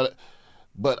 but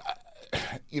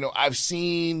you know, I've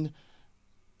seen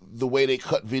the way they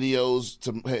cut videos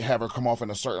to have her come off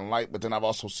in a certain light, but then I've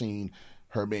also seen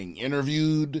her being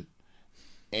interviewed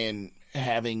and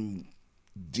having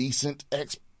decent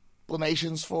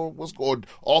explanations for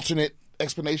alternate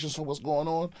explanations for what's going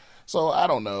on. So I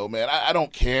don't know, man. I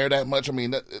don't care that much. I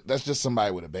mean, that's just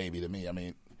somebody with a baby to me. I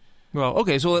mean, well,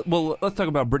 okay. So let's talk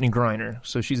about Brittany Griner.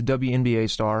 So she's a WNBA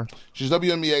star. She's a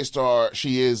WNBA star.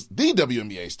 She is the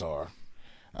WNBA star.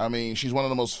 I mean, she's one of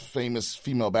the most famous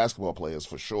female basketball players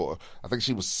for sure. I think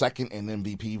she was second in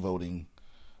MVP voting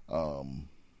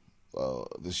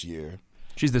this year.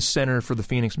 She's the center for the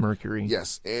Phoenix Mercury.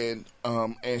 Yes, and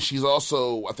she's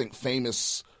also, I think,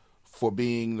 famous for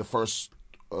being the first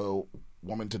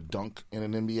woman to dunk in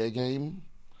an NBA game,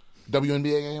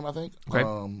 WNBA game, I think. Okay.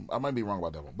 I might be wrong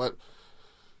about that one, but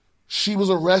she was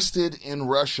arrested in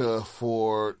Russia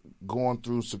for going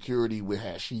through security with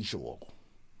hashish oil,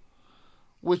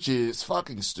 which is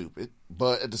fucking stupid.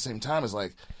 But at the same time, it's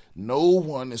like no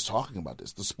one is talking about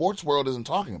this. The sports world isn't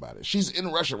talking about it. She's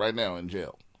in Russia right now in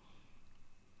jail.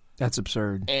 That's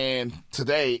absurd. And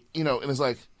today, you know, and it's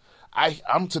like,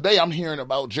 I'm hearing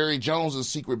about Jerry Jones's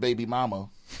secret baby mama,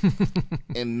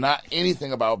 and not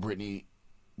anything about Brittany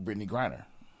Griner.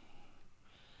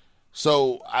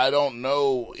 So I don't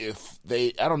know if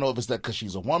it's that because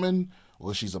she's a woman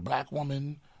or she's a black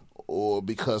woman or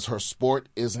because her sport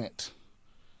isn't.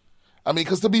 I mean,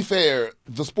 because to be fair,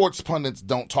 the sports pundits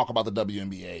don't talk about the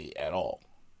WNBA at all.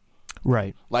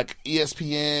 Right. Like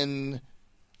ESPN.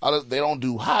 They don't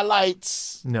do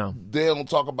highlights. No, they don't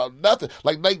talk about nothing.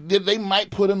 Like they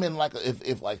might put them in like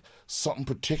if like something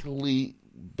particularly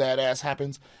badass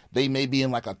happens, they may be in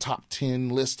like a top 10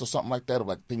 list or something like that of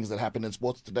like things that happen in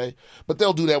sports today. But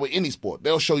they'll do that with any sport.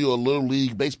 They'll show you a little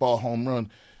league baseball home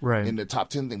run in the top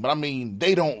 10 thing. But I mean,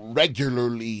 they don't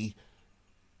regularly,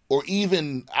 or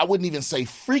even I wouldn't even say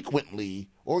frequently,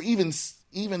 or even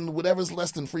whatever's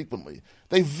less than frequently.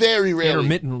 They very rarely.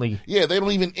 Intermittently. Yeah, they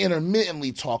don't even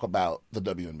intermittently talk about the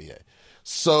WNBA.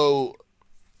 So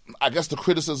I guess the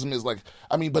criticism is like,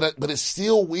 I mean, but it's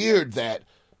still weird that,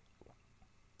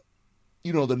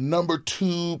 you know, the number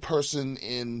 2 person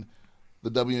in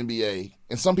the WNBA,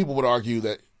 and some people would argue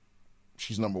that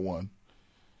she's number 1,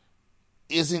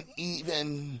 isn't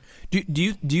even. Do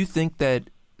you think that,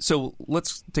 so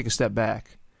let's take a step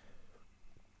back.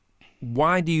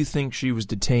 Why do you think she was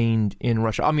detained in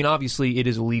Russia? I mean, obviously, it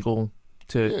is illegal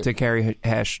to carry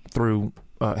hash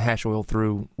oil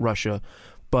through Russia.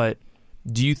 But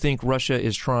do you think Russia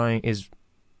is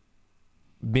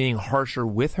being harsher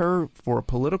with her for a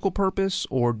political purpose,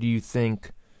 or do you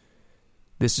think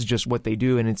this is just what they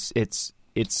do? And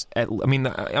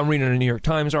I'm reading a New York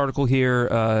Times article here.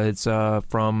 It's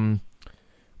from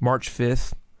March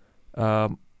 5th.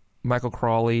 Michael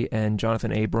Crawley and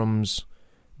Jonathan Abrams.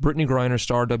 Brittany Griner,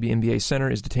 star WNBA center,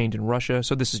 is detained in Russia.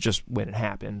 So this is just when it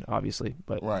happened, obviously.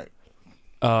 But Right.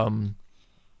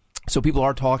 So people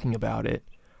are talking about it.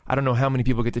 I don't know how many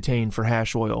people get detained for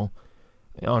hash oil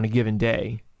on a given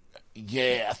day.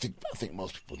 Yeah, I think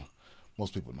most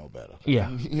people know better.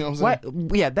 Yeah. You know what I'm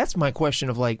saying? Yeah, that's my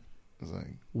question of like, It's like,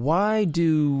 why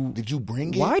do did you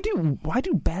bring it? why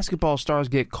do basketball stars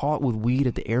get caught with weed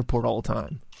at the airport all the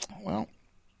time? Well,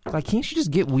 Like, can't you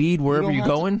just get weed wherever you're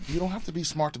going? You don't have to be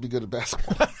smart to be good at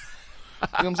basketball. You know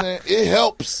what I'm saying? It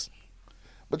helps,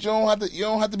 but you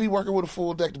don't have to be working with a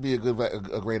full deck to be a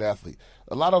great athlete.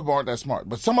 A lot of them aren't that smart,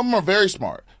 but some of them are very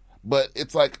smart. But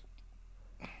it's like,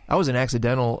 I was an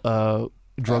accidental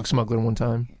drug smuggler one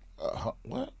time.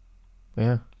 what?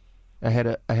 Yeah, I had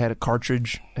a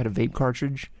vape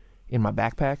cartridge in my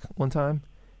backpack one time,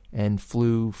 and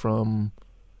flew from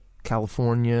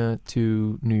California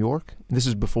to New York. This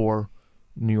is before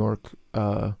New York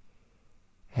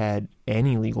had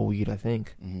any legal weed, I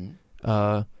think.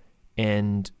 Mm-hmm.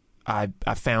 And I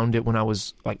found it when I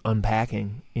was like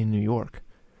unpacking in New York.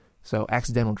 So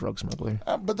accidental drug smuggler.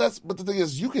 But the thing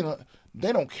is,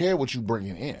 they don't care what you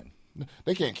bringing in.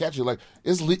 They can't catch you. Like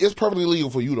it's perfectly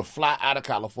legal for you to fly out of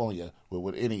California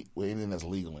with anything that's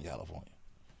legal in California.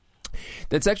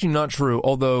 That's actually not true,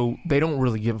 although they don't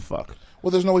really give a fuck.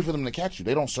 Well, there's no way for them to catch you.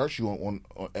 They don't search you on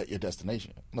at your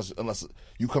destination unless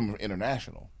you come from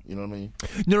international. You know what I mean?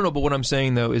 No. But what I'm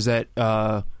saying though is that,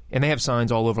 and they have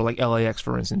signs all over, like LAX,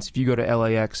 for instance. If you go to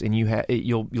LAX and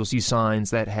you'll see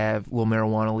signs that have little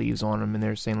marijuana leaves on them, and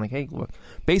they're saying like, "Hey, look,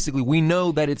 basically we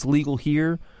know that it's legal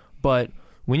here, but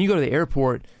when you go to the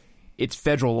airport, it's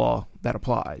federal law that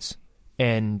applies,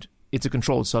 and it's a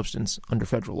controlled substance under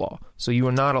federal law. So you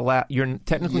are not allowed. You're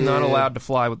technically not allowed to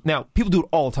fly with. Now, people do it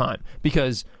all the time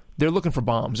because they're looking for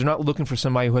bombs. They're not looking for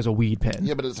somebody who has a weed pen.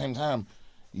 Yeah, but at the same time,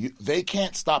 they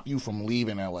can't stop you from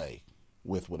leaving LA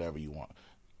with whatever you want.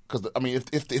 Because I mean,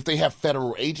 if they have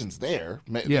federal agents there,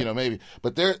 you know, maybe.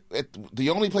 But the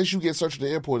only place you get searched at the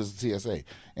airport is the TSA,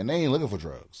 and they ain't looking for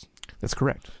drugs. That's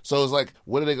correct. So it's like,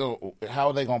 how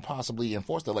are they going to possibly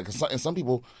enforce that? Like, and some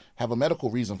people have a medical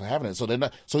reason for having it, so they're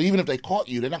not. So even if they caught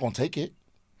you, they're not going to take it.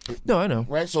 No, I know.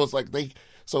 Right? So it's like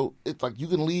you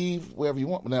can leave wherever you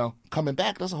want, but now coming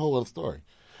back, that's a whole other story.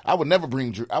 I would never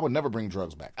bring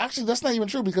drugs back. Actually, that's not even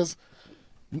true because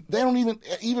they don't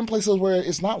even places where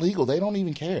it's not legal, they don't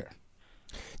even care.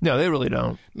 No, they really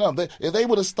don't. No, if they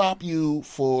would have stopped you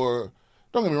for,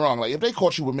 don't get me wrong, like if they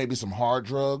caught you with maybe some hard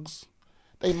drugs,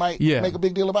 they might make a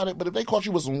big deal about it. But if they caught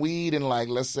you with some weed in, like,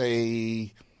 let's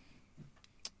say,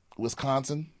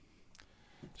 Wisconsin,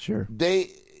 sure,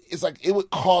 it's like it would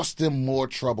cost them more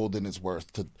trouble than it's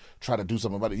worth to try to do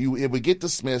something about it. It would get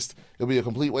dismissed. It would be a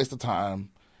complete waste of time.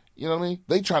 You know what I mean?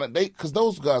 Because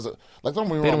those guys are like, don't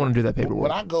get me wrong. They don't want to do that paperwork.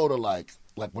 When I go to like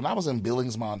when I was in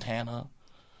Billings, Montana,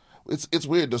 it's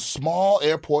weird. The small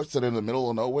airports that are in the middle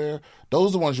of nowhere,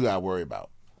 those are the ones you got to worry about,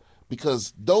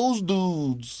 because those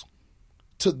dudes,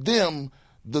 to them,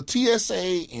 the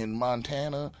TSA in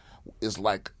Montana is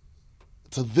like,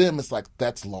 to them, it's like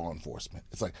that's law enforcement.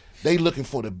 It's like they looking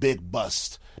for the big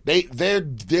bust.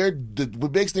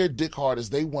 What makes their dick hard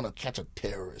is they want to catch a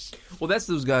terrorist. Well, that's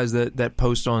those guys that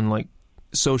post on like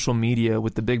social media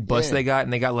with the big bust they got,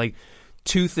 and they got like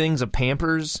 2 things of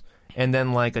Pampers and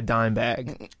then like a dime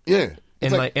bag. Yeah.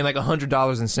 And like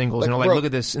 $100 in singles. Like, look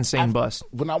at this insane bust.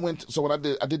 When I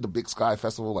did the Big Sky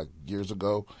Festival like years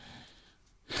ago,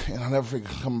 and I'll never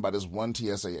forget coming by this one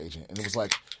TSA agent, and it was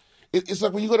like, it's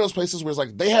like when you go to those places where it's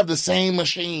like they have the same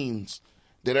machines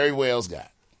that everywhere else got,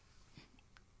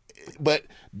 but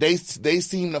they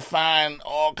seem to find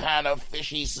all kind of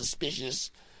fishy, suspicious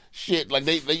shit. Like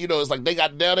they it's like they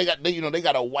got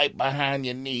a wipe behind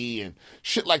your knee and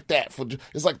shit like that.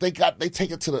 It's like they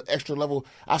take it to the extra level.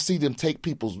 I see them take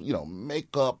people's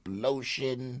makeup,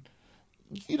 lotion,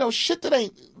 shit that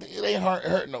ain't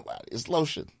hurt nobody. It's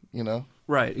lotion,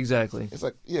 Right, exactly. It's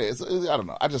like, I don't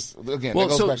know. I just, again, well,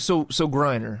 so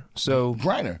Griner.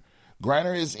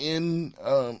 Griner is in,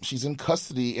 she's in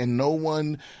custody, and no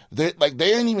one, they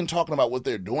ain't even talking about what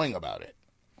they're doing about it.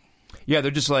 Yeah, they're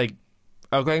just like,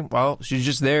 okay, well, she's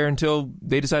just there until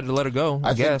they decided to let her go,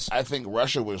 I guess. I think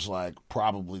Russia was like,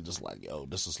 probably just like, yo,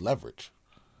 this is leverage.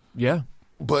 Yeah.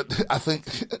 But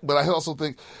I also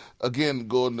think, again,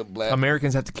 going to black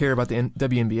Americans have to care about the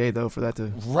WNBA though for that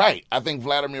to. Right. I think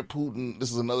Vladimir Putin,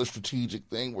 this is another strategic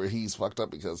thing where he's fucked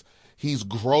up because he's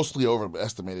grossly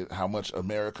overestimated how much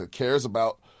America cares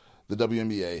about the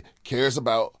WNBA, cares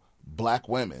about black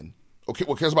women,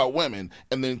 cares about women,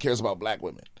 and then cares about black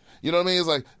women. You know what I mean? It's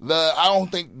like I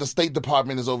don't think the State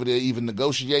Department is over there even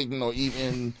negotiating or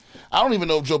even. I don't even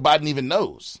know if Joe Biden even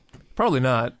knows. Probably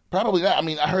not. Probably not. I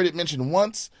mean, I heard it mentioned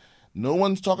once. No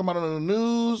one's talking about it on the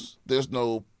news. There's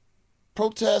no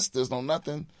protest. There's no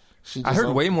nothing. I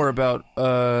heard way more about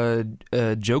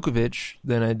Djokovic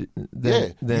than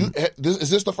Is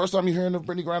this the first time you're hearing of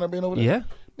Brittany Griner being over there? Yeah.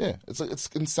 Yeah. It's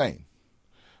insane.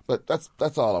 But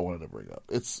that's all I wanted to bring up.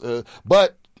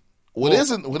 But what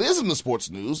is in the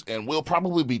sports news and will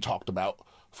probably be talked about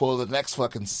for the next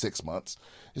fucking 6 months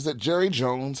is that Jerry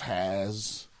Jones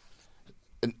has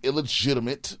an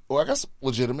illegitimate, or I guess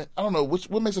legitimate. I don't know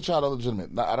what makes a child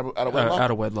illegitimate. Not out of wedlock. Out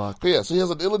of wedlock. Yeah, so he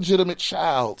has an illegitimate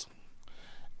child,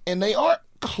 and they aren't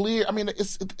clear. I mean,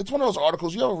 it's one of those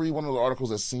articles. You ever read one of those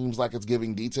articles that seems like it's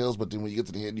giving details, but then when you get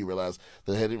to the end, you realize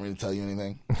the head didn't really tell you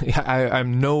anything.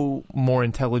 I'm no more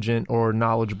intelligent or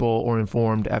knowledgeable or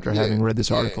informed after having read this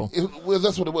article. Well,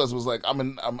 that's what it was. It was like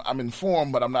I'm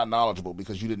informed, but I'm not knowledgeable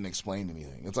because you didn't explain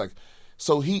anything. It's like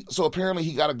so apparently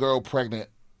he got a girl pregnant.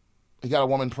 He got a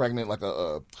woman pregnant, like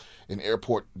an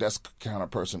airport desk counter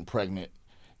person pregnant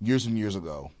years and years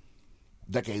ago,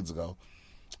 decades ago.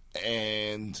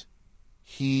 And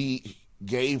he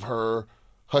gave her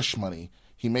hush money.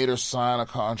 He made her sign a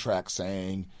contract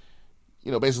saying,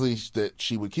 basically that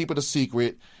she would keep it a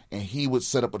secret and he would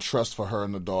set up a trust for her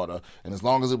and the daughter. And as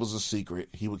long as it was a secret,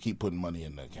 he would keep putting money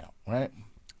in the account, right?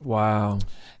 Wow.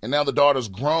 And now the daughter's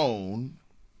grown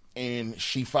and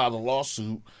she filed a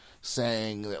lawsuit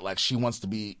saying that like she wants to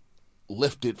be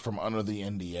lifted from under the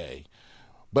NDA.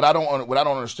 But what I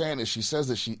don't understand is she says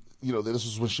that that this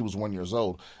was when she was 1 year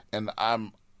old, and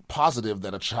I'm positive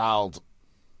that a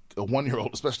 1-year-old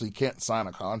especially, can't sign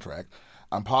a contract.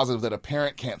 I'm positive that a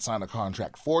parent can't sign a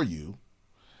contract for you,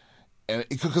 and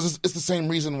because it's the same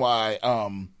reason why,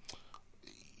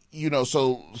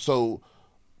 so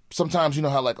sometimes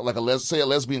how like a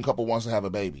lesbian couple wants to have a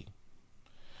baby.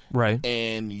 Right.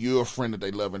 And you're a friend that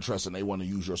they love and trust and they want to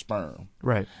use your sperm.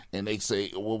 Right. And they say,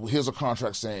 well, here's a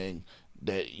contract saying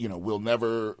that, we'll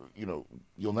never,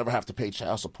 you'll never have to pay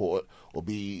child support or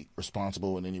be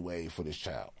responsible in any way for this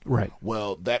child. Right.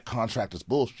 Well, that contract is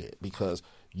bullshit because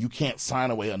you can't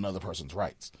sign away another person's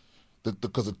rights.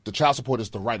 Because the child support is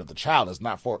the right of the child. It's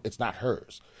not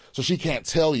hers. So she can't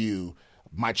tell you,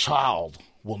 my child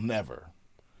will never.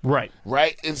 Right.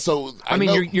 Right. And so I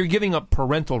mean, you're giving up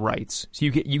parental rights, so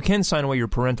you can sign away your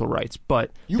parental rights, but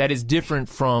that is different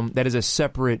that is a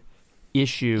separate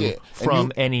issue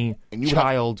from any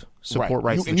child support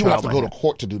rights. And you have to go to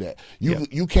court to do that.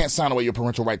 You can't sign away your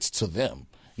parental rights to them.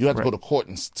 You have to go to court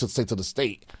and to say to the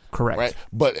state. Correct. Right.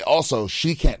 But also,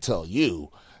 she can't tell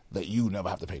you that you never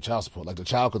have to pay child support. Like the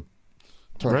child could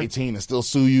turn 18 and still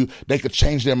sue you. They could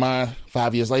change their mind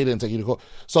 5 years later and take you to court.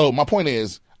 So my point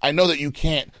is, I know that you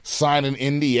can't sign an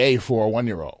NDA for a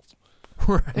 1-year-old.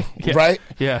 Right. Yeah. Right?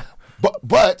 Yeah.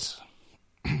 But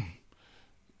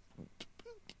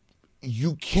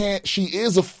you can't, she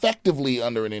is effectively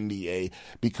under an NDA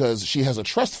because she has a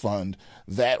trust fund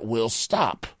that will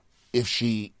stop if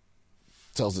she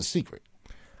tells a secret.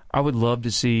 I would love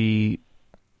to see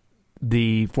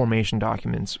the formation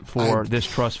documents for this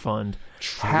trust fund.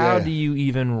 How do you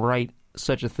even write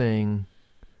such a thing?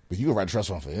 But you can write a trust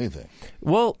fund for anything.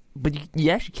 Well, but you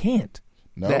actually can't.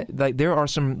 No. There are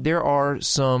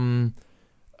some.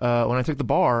 When I took the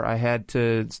bar, I had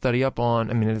to study up on.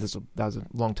 I mean, that was a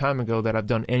long time ago that I've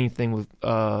done anything with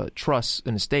trusts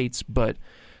and estates, but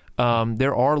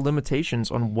there are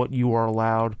limitations on what you are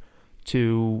allowed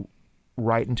to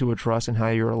write into a trust and how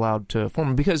you're allowed to form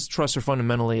them, because trusts are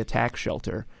fundamentally a tax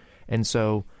shelter, and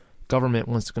so government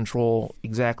wants to control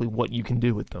exactly what you can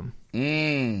do with them.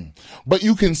 But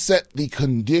you can set the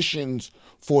conditions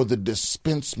for the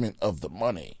dispensement of the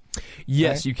money.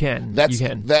 Yes, right? You can.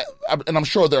 And I'm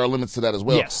sure there are limits to that as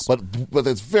well. Yes, but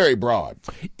it's very broad.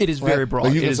 It is very broad.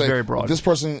 Like it is very broad. This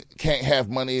person can't have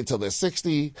money until they're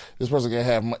 60. This person can't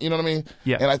have money. You know what I mean?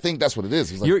 Yeah. And I think that's what it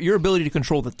is. Like, your ability to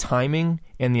control the timing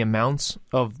and the amounts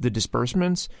of the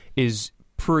disbursements is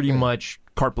pretty much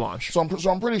carte blanche. So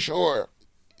I'm pretty sure.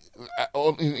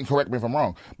 And correct me if I'm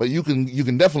wrong, but you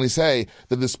can definitely say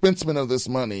the dispensement of this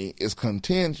money is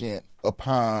contingent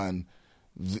upon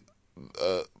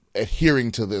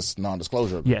adhering to this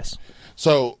non-disclosure agreement. Yes.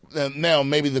 So now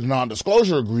maybe the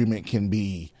non-disclosure agreement can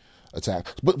be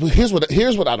attacked. But here's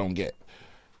what I don't get.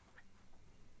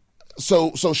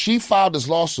 So she filed this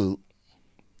lawsuit,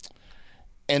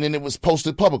 and then it was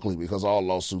posted publicly because all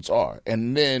lawsuits are.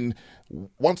 And then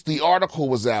once the article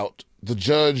was out, the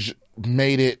judge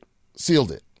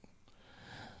sealed it.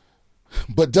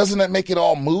 But doesn't that make it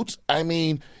all moot? I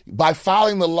mean, by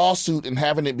filing the lawsuit and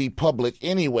having it be public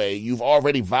anyway, you've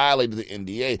already violated the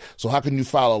NDA. So how can you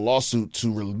file a lawsuit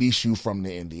to release you from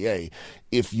the NDA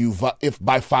if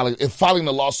filing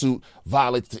the lawsuit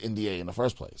violates the NDA in the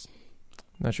first place?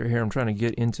 Not sure here. I'm trying to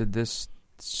get into this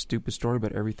stupid story,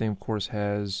 but everything, of course,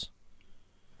 has.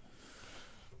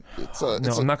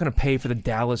 I'm not going to pay for the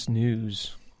Dallas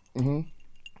News. Mm-hmm.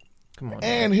 Come on.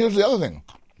 And here's the other thing.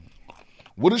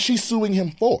 What is she suing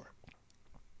him for?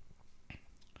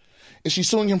 Is she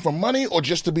suing him for money or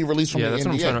just to be released from the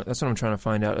NDA? That's what I'm trying to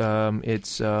find out.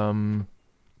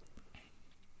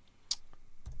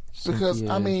 Because,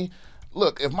 I mean,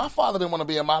 look, if my father didn't want to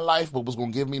be in my life but was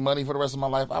going to give me money for the rest of my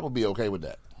life, I would be okay with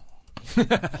that. You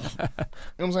know what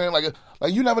I'm saying? Like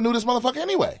you never knew this motherfucker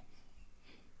anyway.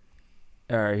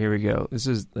 All right, here we go. Let's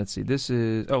do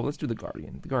The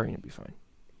Guardian. The Guardian would be fine.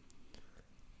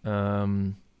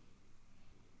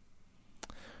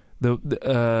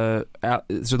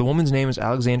 So the woman's name is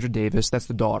Alexandra Davis. That's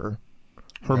the daughter.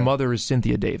 Her mother is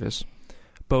Cynthia Davis.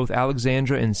 Both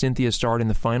Alexandra and Cynthia starred in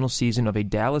the final season of a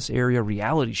Dallas area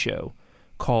reality show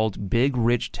called Big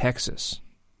Rich Texas.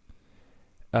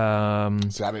 See,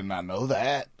 I did not know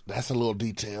that. That's a little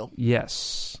detail.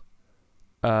 Yes.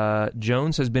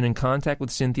 Jones has been in contact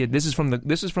with Cynthia. This is from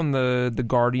the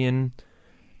Guardian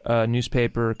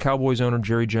newspaper. Cowboys owner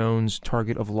Jerry Jones,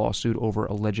 target of lawsuit over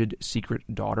alleged secret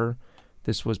daughter.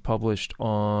 This was published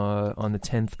on the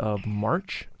 10th of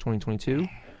March, 2022.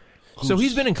 So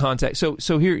he's been in contact. So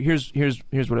here's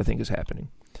what I think is happening.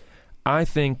 I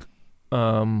think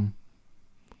there's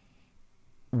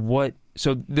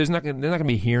not going to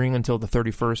be a hearing until the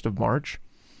 31st of March,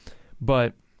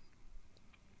 but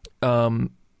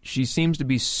she seems to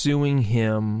be suing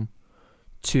him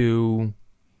to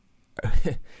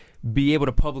be able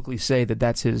to publicly say that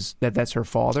that's her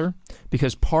father,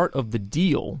 because part of the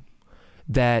deal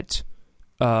that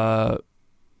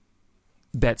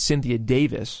Cynthia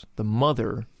Davis, the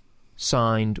mother,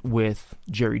 signed with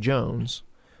Jerry Jones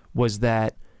was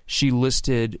that she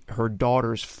listed her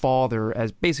daughter's father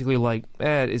as basically like,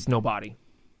 it's nobody.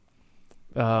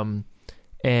 And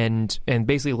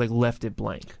basically like left it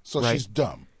blank. So right? She's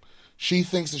dumb. She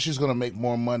thinks that she's going to make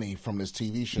more money from this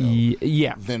TV show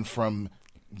than from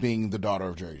being the daughter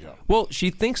of Jerry Jones. Well,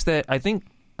 she thinks that,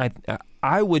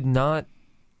 I would not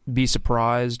be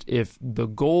surprised if the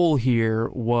goal here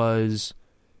was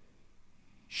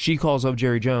she calls up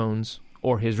Jerry Jones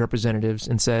or his representatives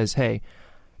and says, hey,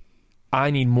 I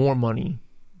need more money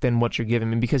than what you're giving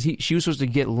me, because she was supposed to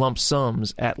get lump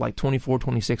sums at like 24,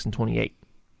 26, and 28.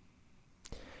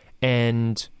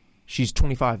 And she's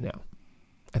 25 now,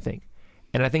 I think.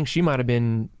 And I think she might have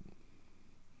been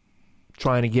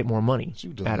trying to get more money.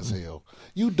 You dumb as hell.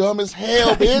 You dumb as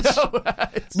hell,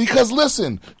 bitch. Because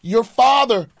listen, your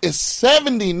father is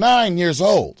 79 years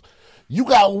old. You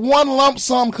got one lump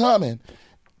sum coming.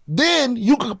 Then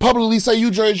you could publicly say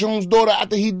you Jerry Jones' daughter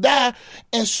after he died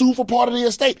and sue for part of the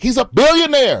estate. He's a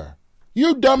billionaire.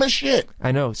 You dumb as shit.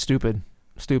 I know. Stupid.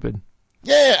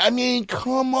 Yeah, I mean,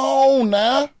 come on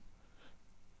now.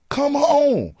 Come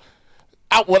on.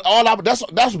 That would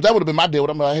have been my deal.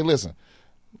 I'm like, hey, listen.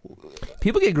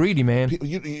 People get greedy, man.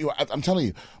 I'm telling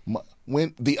you,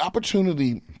 when the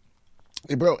opportunity,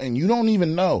 bro, and you don't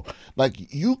even know,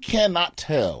 like, you cannot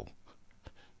tell.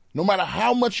 No matter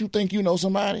how much you think you know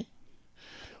somebody,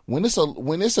 when it's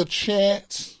a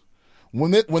chance,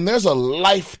 when there's a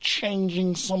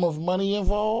life-changing sum of money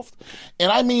involved,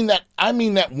 and I mean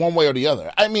that one way or the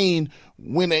other. I mean,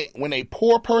 when a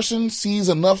poor person sees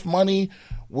enough money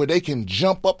where they can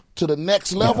jump up to the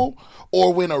next level,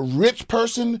 or when a rich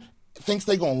person thinks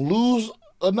they're going to lose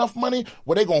enough money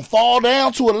where they're going to fall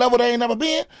down to a level they ain't never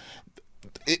been,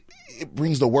 it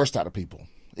brings the worst out of people.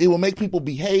 It will make people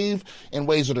behave in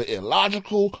ways that are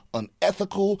illogical,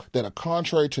 unethical, that are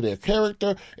contrary to their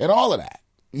character, and all of that.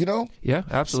 You know? Yeah,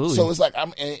 absolutely. So it's like,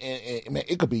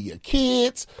 it could be your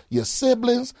kids, your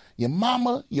siblings, your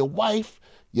mama, your wife,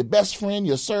 your best friend,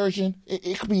 your surgeon.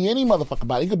 It could be any motherfucking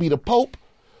body. It could be the Pope,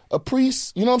 a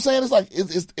priest. You know what I'm saying? It's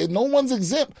like, no one's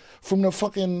exempt from the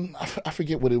fucking, I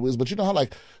forget what it was, but you know how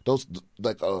like those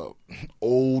like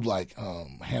old like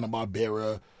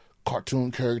Hanna-Barbera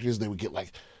cartoon characters, they would get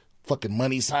like fucking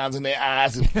money signs in their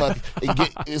eyes and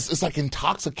it's like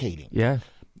intoxicating. Yeah.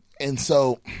 And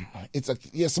so it's like,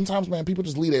 yeah, sometimes, man, people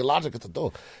just leave their logic at the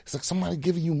door. It's like somebody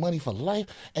giving you money for life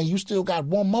and you still got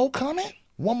one more coming?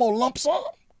 One more lump sum?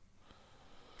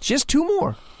 She has 2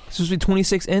 more. This was be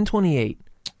 26 and 28.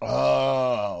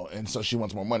 Oh, and so she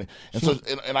wants more money. And so,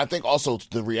 and I think also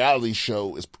the reality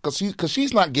show is because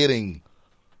she's not getting.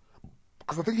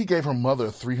 Because I think he gave her mother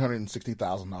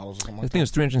 $360,000 or something. I think it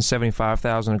was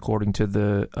 $375,000 according to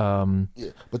the. Yeah,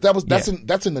 but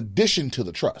that's in addition to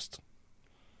the trust.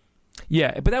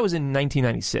 Yeah, but that was in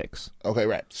 1996. Okay,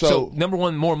 right. So number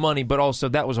one, more money, but also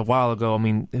that was a while ago. I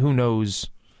mean, who knows?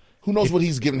 Who knows what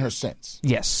he's given her since?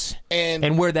 Yes,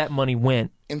 and where that money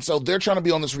went. And so they're trying to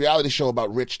be on this reality show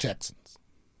about rich Texans.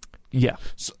 Yeah.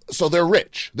 So they're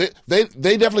rich. They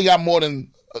definitely got more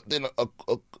than a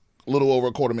little over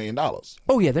 $250,000.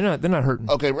 Oh yeah, they're not hurting.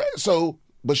 Okay, right. So,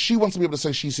 but she wants to be able to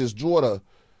say she's his daughter.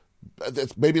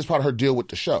 Maybe it's part of her deal with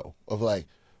the show of like,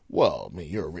 well, I mean,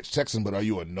 you're a rich Texan, but are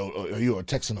you a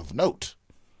Texan of note?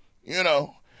 You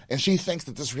know. And she thinks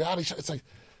that this reality show, it's like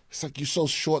you're so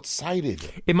short-sighted.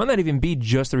 It might not even be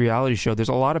just the reality show. There's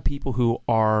a lot of people who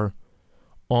are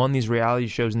on these reality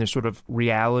shows and they're sort of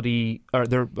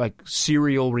they're like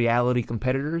serial reality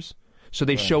competitors. So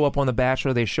they show up on The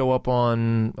Bachelor, they show up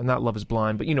on, not Love is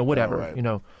Blind, but whatever,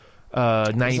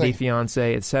 right. 90 Day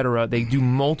Fiance, etc. They do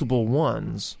multiple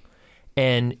ones.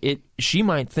 And she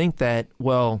might think that,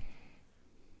 well,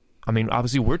 I mean,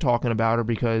 obviously we're talking about her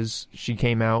because she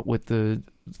came out with the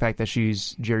fact that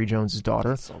she's Jerry Jones' daughter.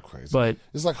 That's so crazy. But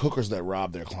it's like hookers that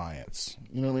rob their clients.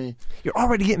 You know what I mean? You're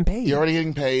already getting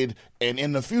paid. And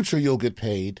in the future you'll get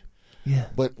paid. Yeah.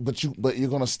 But you're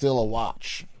gonna steal a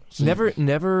watch. So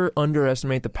never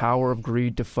underestimate the power of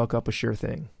greed to fuck up a sure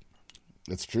thing.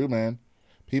 It's true, man.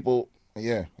 People,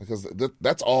 yeah, because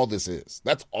that's all this is.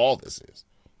 That's all this is.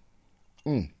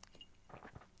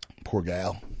 Poor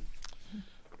gal.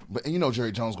 But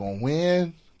Jerry Jones gonna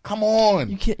win. Come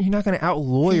on. You're not gonna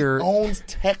out-lawyer. He owns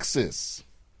Texas.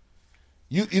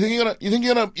 You think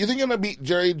you're gonna beat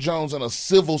Jerry Jones in a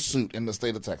civil suit in the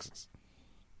state of Texas?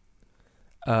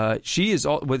 She is.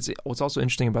 What's also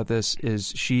interesting about this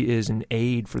is she is an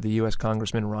aide for the U.S.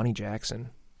 Congressman Ronnie Jackson.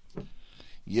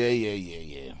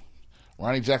 Yeah.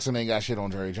 Ronnie Jackson ain't got shit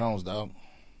on Jerry Jones, though.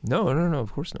 No,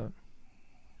 of course not.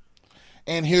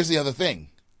 And here's the other thing.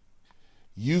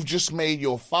 You've just made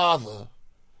your father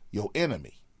your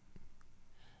enemy.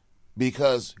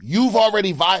 Because you've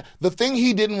already the thing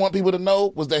he didn't want people to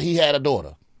know was that he had a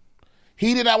daughter.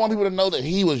 He did not want people to know that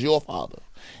he was your father.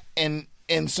 And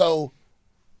so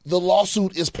the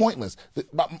lawsuit is pointless.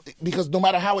 Because no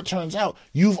matter how it turns out,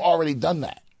 you've already done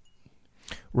that.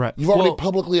 Right. You've already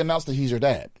publicly announced that he's your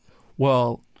dad.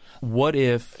 Well, what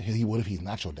if he's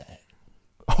not your dad?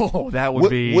 Oh, that would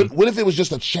be... What if it was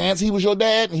just a chance he was your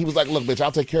dad, and he was like, look, bitch,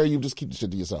 I'll take care of you, just keep the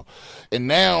shit to yourself. And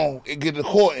now it get to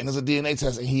court, and there's a DNA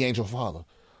test, and he ain't your father.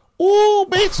 Ooh,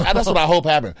 bitch. That's what I hope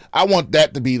happened. I want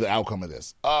that to be the outcome of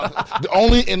this.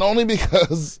 Only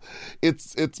because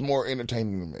it's more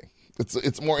entertaining to me.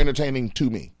 It's more entertaining to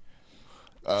me.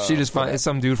 She just finds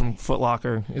some dude from Foot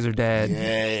Locker is her dad.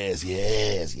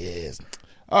 Yes.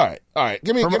 All right.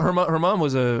 Give me her mom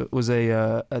was a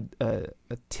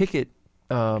ticket.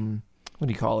 What do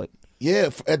you call it? Yeah,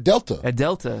 at Delta. At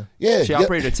Delta. Yeah, she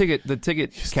operated the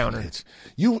ticket counter.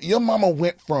 Your mama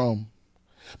went from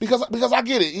because I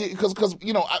get it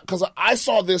because I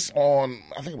saw this on,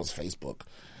 I think it was Facebook,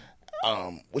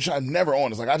 which I'm never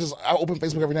on. It's like I open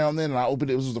Facebook every now and then, and I opened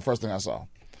it. This was the first thing I saw,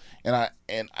 and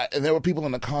there were people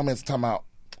in the comments talking about,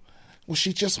 well,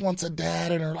 she just wants a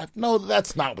dad in her life. No,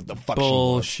 that's not what the fuck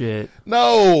bullshit. She wants.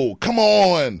 No, come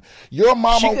on. Your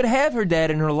mama. She could have her dad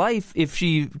in her life if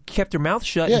she kept her mouth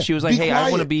shut and she was like, "Hey, quiet.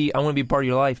 I want to be part of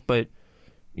your life, but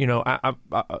I'm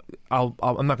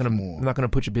not gonna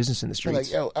put your business in the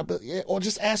streets." Like, or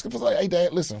just ask him for like, "Hey,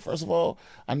 Dad, listen. First of all,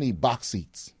 I need box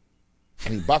seats. I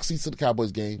need box seats to the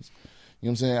Cowboys games. You know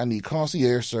what I'm saying? I need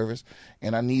concierge service,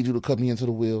 and I need you to cut me into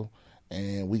the wheel,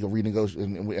 and we can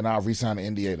renegotiate, and I'll re-sign the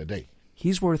NDA today."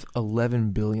 He's worth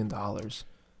 $11 billion.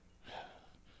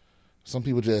 Some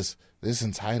people it's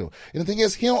entitled. And the thing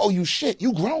is, he don't owe you shit.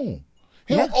 You grown.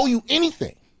 He don't owe you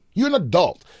anything. You're an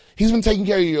adult. He's been taking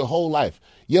care of you your whole life.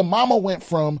 Your mama went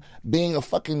from being a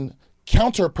fucking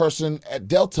counter person at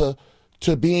Delta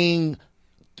to being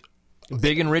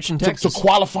big and rich in Texas. To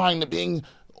qualifying to being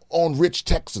on Rich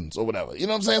Texans or whatever. You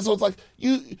know what I'm saying? So it's like,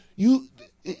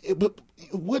 but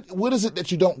what is it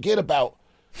that you don't get about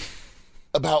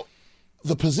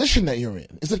the position that you're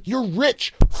in? It's like you're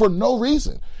rich for no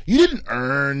reason. You didn't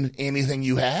earn anything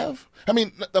you have. I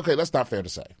mean, okay, that's not fair to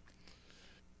say.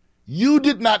 You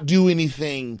did not do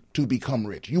anything to become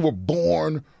rich. You were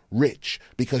born rich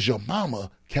because your mama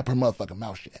kept her motherfucking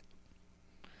mouth shut.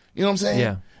 You know what I'm saying?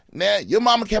 Yeah. Now, your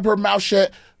mama kept her mouth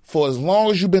shut for as long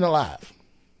as you've been alive.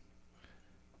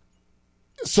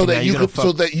 so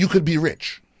that you could be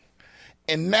rich.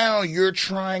 And now you're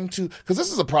trying to, because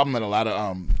this is a problem that a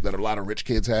lot of rich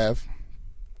kids have.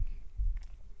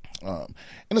 And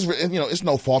it's, it's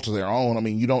no fault of their own. I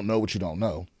mean, you don't know what you don't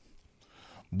know.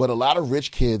 But a lot of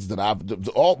rich kids that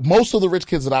most of the rich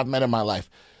kids that I've met in my life,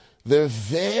 there's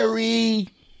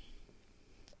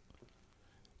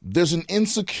an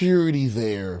insecurity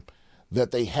there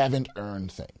that they haven't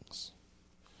earned things.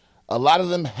 A lot of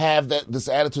them have this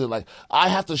attitude like, I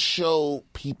have to show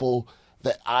people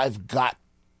that I've got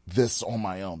this on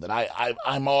my own, that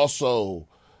I'm also,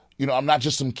 I'm not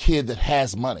just some kid that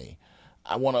has money.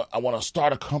 I want to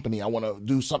start a company. I want to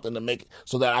do something to make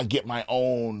so that I get my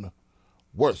own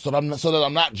worth, so that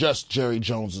I'm not just Jerry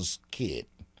Jones's kid.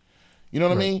 You know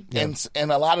what I mean? Yeah.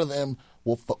 And a lot of them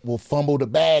will fumble the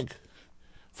bag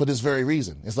for this very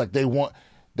reason. It's like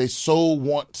they so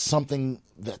want something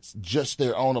that's just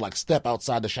their own, to like step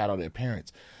outside the shadow of their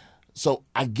parents. So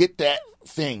I get that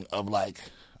thing of like,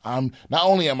 I'm not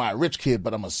only am I a rich kid,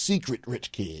 but I'm a secret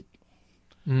rich kid.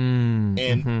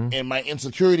 And my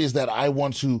insecurity is that I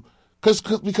want to,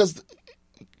 because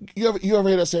you ever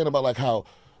hear that saying about like how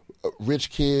rich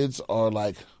kids are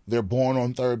like, they're born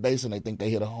on third base and they think they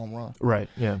hit a home run. Right.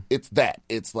 Yeah. It's that.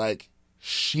 It's like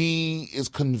she is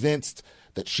convinced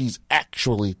that she's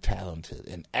actually talented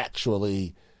and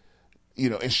actually,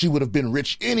 and she would have been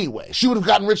rich anyway. She would have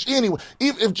gotten rich anyway.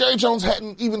 Even if Jerry Jones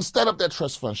hadn't even set up that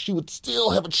trust fund, she would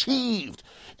still have achieved.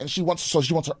 And she wants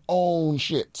her own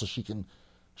shit so she can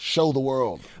show the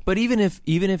world. But even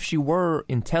if she were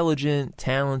intelligent,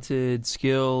 talented,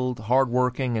 skilled,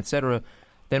 hardworking, etc.,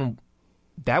 then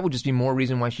that would just be more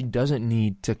reason why she doesn't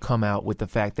need to come out with the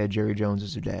fact that Jerry Jones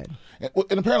is her dad.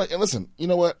 And apparently, and listen, you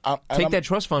know what? Take that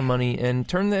trust fund money and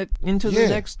turn that into the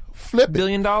next $1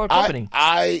 billion company.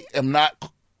 I am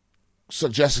not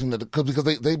suggesting that, because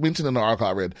they mentioned in the article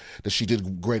I read that she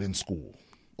did great in school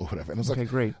or whatever. And it's okay, like,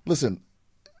 great. Listen,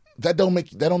 that don't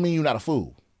mean you're not a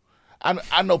fool.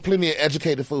 I know plenty of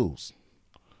educated fools.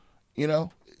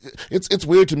 It's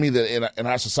weird to me that in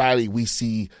our society we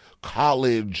see a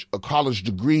college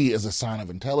degree as a sign of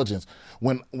intelligence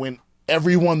when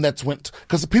everyone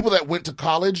because the people that went to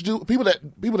college people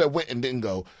that went and didn't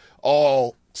go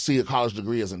all see a college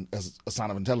degree as a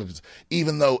sign of intelligence,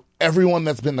 even though everyone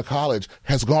that's been to college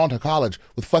has gone to college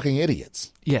with fucking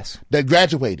idiots. Yes. That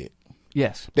graduated.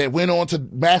 Yes. That went on to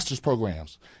master's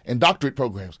programs and doctorate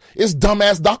programs. It's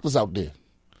dumbass doctors out there.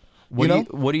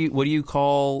 What do you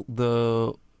call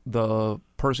the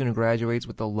person who graduates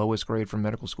with the lowest grade from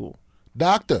medical school?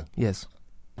 Doctor. Yes.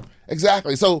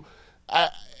 Exactly. So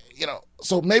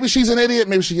so maybe she's an idiot,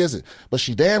 maybe she isn't, but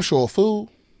she damn sure a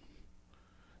fool.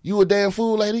 You a damn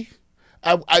fool, lady.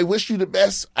 I wish you the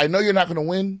best. I know you're not going to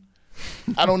win.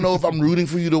 I don't know if I'm rooting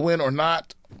for you to win or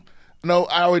not. No,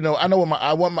 I already know. I know what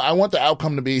I want the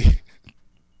outcome to be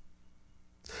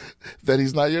that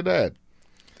he's not your dad.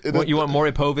 You want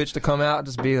Maury Povich to come out and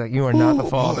just be like, you are not the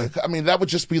father. Boy. I mean, that would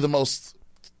just be the most,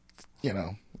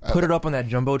 Put it up on that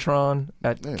Jumbotron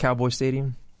at Cowboy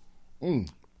Stadium. All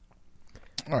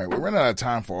right, we're running out of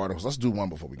time for articles. Let's do one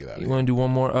before we get out of here. You want to do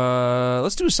one more?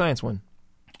 Let's do a science one.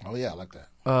 Oh, yeah, I like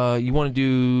that. You want to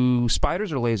do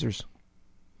spiders or lasers?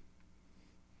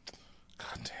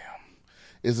 God damn.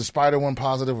 Is the spider one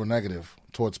positive or negative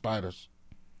towards spiders?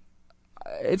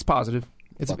 It's positive.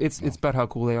 It's about how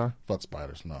cool they are. Fuck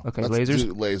spiders, no. Okay, let's lasers?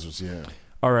 do lasers, yeah.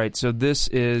 All right, so this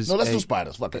is... No, let's do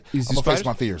spiders. Fuck it. I'm going to face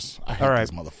my fears. I hate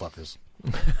these motherfuckers.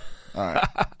 All right.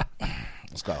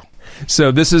 Let's go.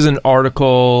 So this is an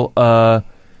article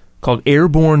called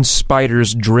Airborne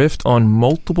Spiders Drift on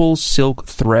Multiple Silk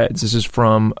Threads. This is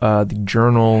from the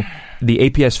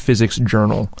APS Physics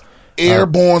Journal.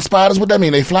 Airborne spiders? What that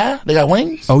mean? They fly? They got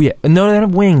wings? Oh, yeah. No, they don't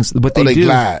have wings. What they do...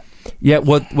 glide. Yeah,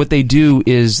 what they do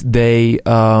is they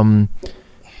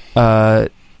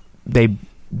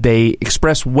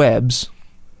express webs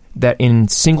that in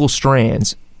single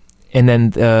strands, and then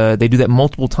they do that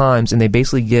multiple times, and they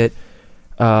basically get,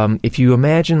 if you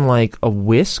imagine like a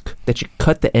whisk that you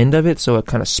cut the end of it so it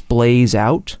kind of splays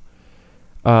out,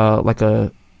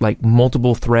 like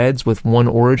multiple threads with one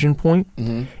origin point,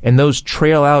 and those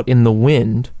trail out in the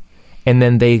wind. And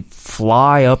then they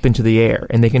fly up into the air,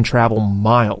 and they can travel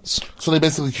miles. So they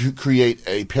basically create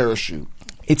a parachute.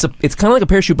 It's kind of like a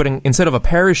parachute, but instead of a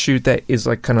parachute that is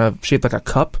like kind of shaped like a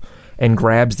cup and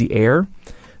grabs the air,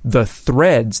 the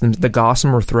threads, the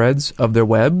gossamer threads of their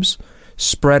webs,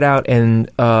 spread out, and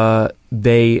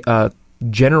they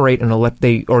generate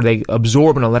they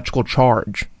absorb an electrical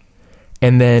charge,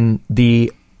 and then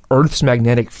the Earth's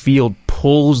magnetic field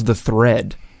pulls the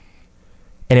thread.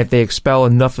 And if they expel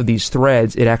enough of these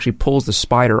threads, it actually pulls the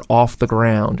spider off the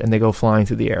ground, and they go flying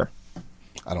through the air.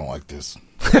 I don't like this.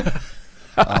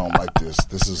 I don't like this.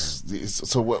 This is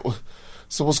so. What?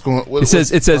 So what's going? What, it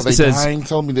says. Are they dying?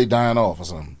 Tell me they dying off or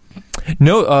something.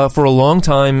 No. For a long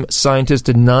time, scientists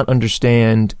did not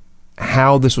understand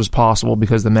how this was possible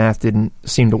because the math didn't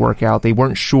seem to work out. They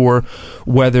weren't sure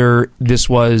whether this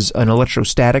was an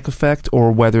electrostatic effect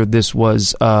or whether this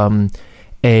was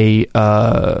it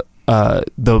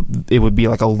would be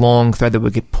like a long thread that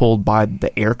would get pulled by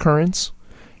the air currents,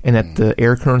 and that the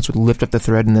air currents would lift up the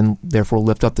thread and then therefore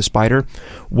lift up the spider.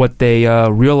 What they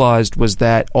realized was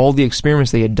that all the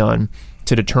experiments they had done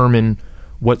to determine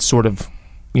what sort of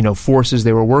forces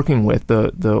they were working with,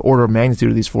 the order of magnitude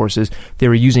of these forces, they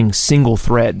were using single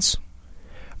threads.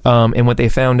 And what they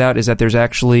found out is that there's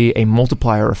actually a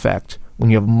multiplier effect when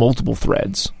you have multiple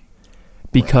threads,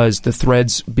 because the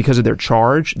threads, because of their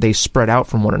charge, they spread out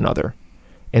from one another.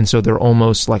 And so they're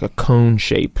almost like a cone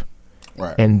shape.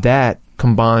 Right. And that,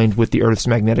 combined with the Earth's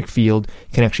magnetic field,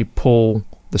 can actually pull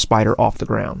the spider off the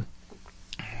ground.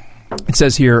 It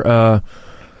says here,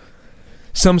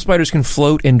 some spiders can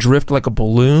float and drift like a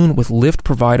balloon with lift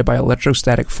provided by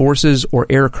electrostatic forces or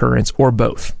air currents, or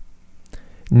both.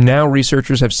 Now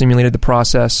researchers have simulated the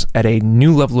process at a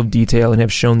new level of detail and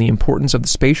have shown the importance of the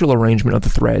spatial arrangement of the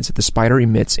threads that the spider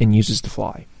emits and uses to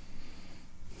fly.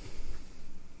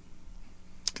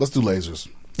 Let's do lasers.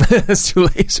 Let's do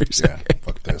lasers. Yeah, okay.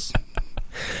 Fuck this.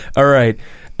 All right.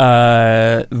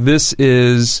 This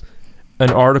is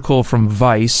an article from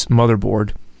Vice,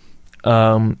 Motherboard.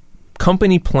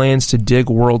 Company plans to dig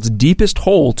world's deepest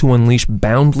hole to unleash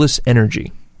boundless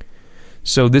energy.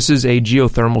 So this is a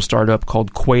geothermal startup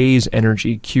called Quaise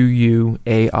Energy, Quaise,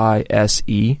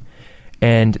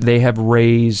 and they have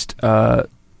raised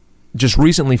just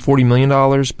recently $40 million,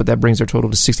 but that brings their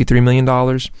total to $63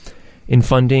 million in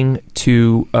funding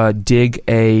to dig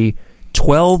a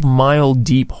 12-mile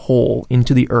deep hole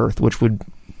into the earth, which would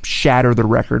shatter the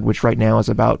record, which right now is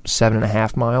about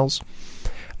 7.5 miles.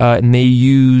 And they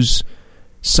use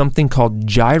something called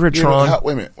gyrotron. Yeah,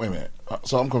 wait a minute.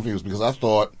 So I'm confused because I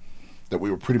thought that we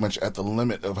were pretty much at the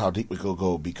limit of how deep we could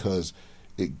go because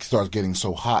it starts getting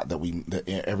so hot that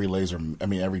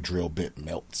every drill bit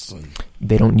melts. And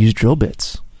they don't use drill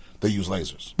bits. They use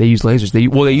lasers.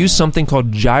 They use something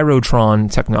called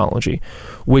gyrotron technology,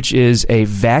 which is a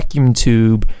vacuum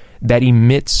tube that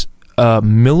emits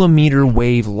millimeter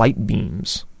wave light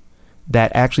beams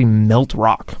that actually melt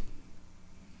rock.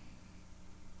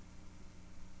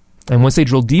 And once they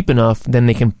drill deep enough, then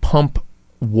they can pump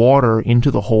water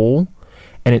into the hole,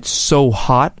 and it's so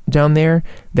hot down there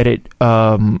that it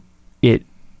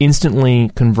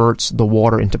instantly converts the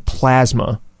water into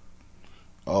plasma.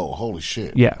 Oh, holy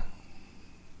shit. Yeah.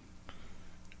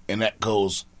 And that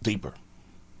goes deeper.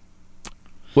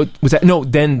 What was that? No,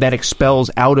 then that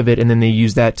expels out of it, and then they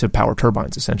use that to power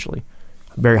turbines, essentially.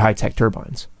 Very high-tech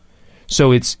turbines.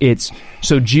 So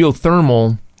so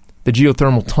geothermal, the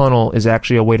geothermal tunnel is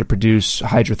actually a way to produce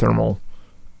hydrothermal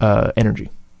energy.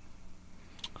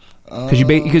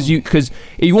 Because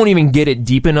you won't even get it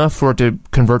deep enough for it to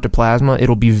convert to plasma.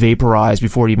 It'll be vaporized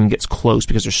before it even gets close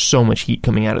because there's so much heat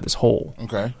coming out of this hole.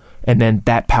 Okay. And then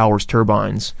that powers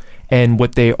turbines. And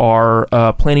what they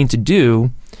are planning to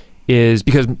do is,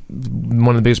 because one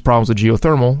of the biggest problems with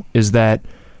geothermal is that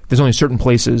there's only certain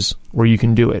places where you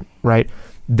can do it, right?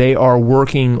 They are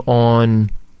working on,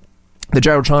 the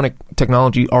gyrotronic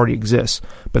technology already exists,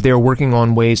 but they are working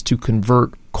on ways to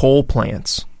convert coal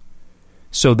plants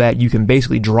so that you can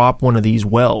basically drop one of these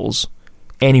wells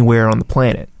anywhere on the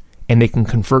planet, and they can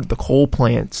convert the coal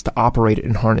plants to operate it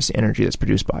and harness the energy that's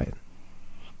produced by it.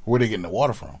 Where are they getting the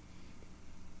water from?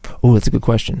 Oh, that's a good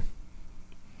question.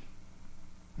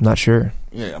 I'm not sure.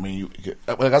 Yeah, I mean,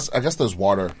 I guess there's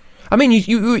water. I mean,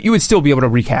 you would still be able to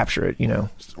recapture it,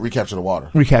 Recapture the water.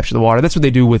 Recapture the water. That's what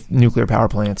they do with nuclear power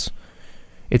plants.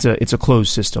 It's a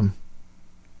closed system.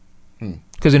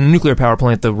 Because in a nuclear power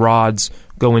plant, the rods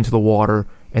go into the water,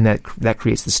 and that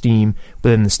creates the steam. But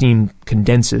then the steam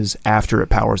condenses after it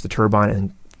powers the turbine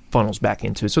and funnels back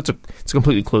into it. So it's a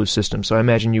completely closed system. So I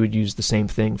imagine you would use the same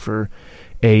thing for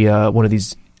one of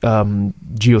these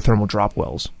geothermal drop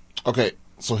wells. Okay,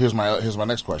 so here's my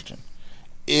next question: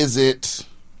 Is it?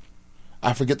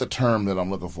 I forget the term that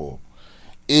I'm looking for.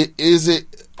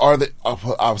 Are they,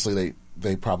 obviously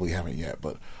they probably haven't yet,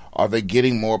 but are they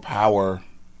getting more power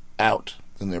out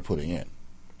than they're putting in?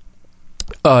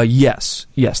 Yes,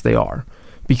 they are,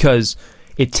 because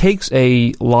it takes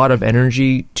a lot of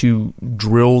energy to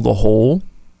drill the hole.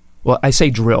 Well, I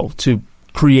say drill, to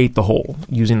create the hole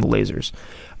using the lasers.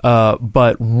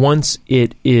 But once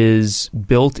it is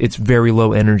built, it's very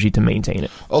low energy to maintain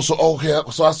it. Oh, so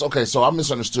I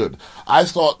misunderstood. I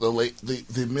thought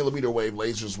the millimeter wave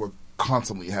lasers were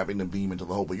constantly having to beam into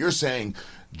the hole, but you're saying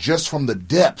just from the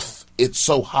depth, it's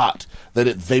so hot that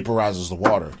it vaporizes the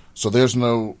water. So there's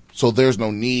no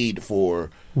need for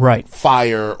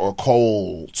fire or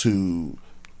coal to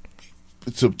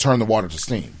turn the water to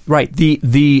steam. Right.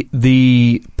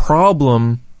 The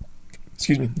problem,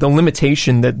 the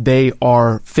limitation that they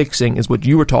are fixing is what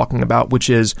you were talking about, which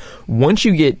is once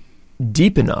you get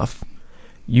deep enough,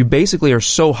 you basically are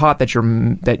so hot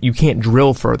that you can't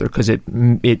drill further because it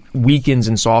weakens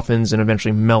and softens and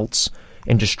eventually melts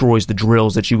and destroys the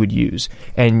drills that you would use.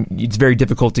 And it's very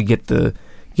difficult to get the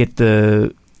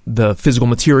physical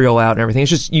material out and everything.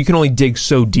 It's just you can only dig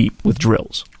so deep with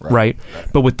drills, right?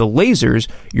 But with the lasers,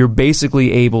 you're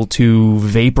basically able to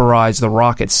vaporize the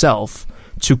rock itself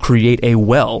to create a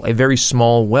well, a very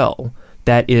small well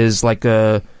that is like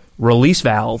a release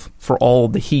valve for all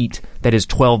the heat that is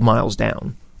 12 miles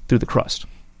down through the crust.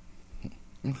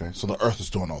 Okay, so the Earth is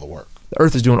doing all the work. The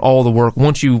Earth is doing all the work.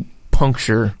 Once you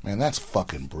puncture... Man, that's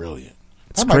fucking brilliant.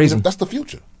 It's crazy. That's the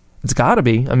future. It's got to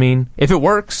be. I mean, if it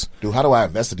works... Dude, how do I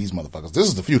invest in these motherfuckers? This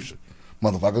is the future,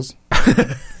 motherfuckers.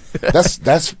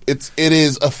 It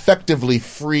is effectively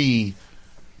free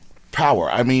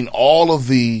power. I mean, all of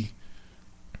the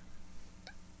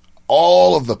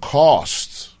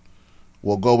costs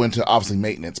will go into obviously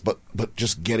maintenance, but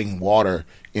just getting water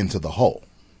into the hole.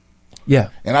 Yeah.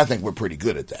 And I think we're pretty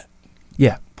good at that.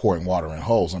 Yeah. Pouring water in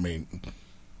holes. I mean,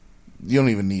 you don't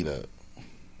even need a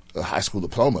high school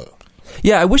diploma.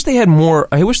 Yeah, I wish they had more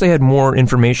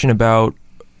information about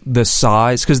the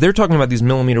size, because they're talking about these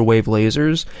millimeter wave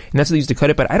lasers, and that's what they use to cut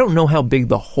it, but I don't know how big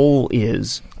the hole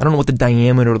is. I don't know what the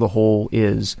diameter of the hole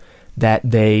is that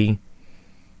they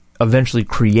eventually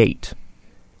create,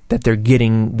 that they're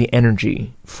getting the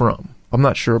energy from. I'm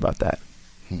not sure about that.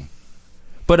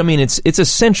 But I mean, it's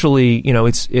essentially,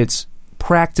 it's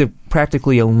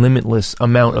practically a limitless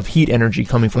amount of heat energy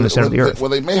coming from the center of the Earth. Well,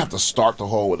 they may have to start the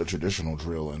hole with a traditional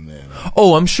drill and then...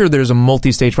 Oh, I'm sure there's a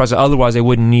multi-stage process. Otherwise, they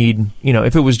wouldn't need,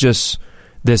 if it was just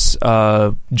this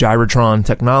gyrotron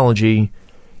technology,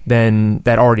 then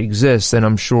that already exists, then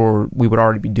I'm sure we would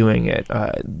already be doing it.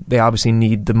 They obviously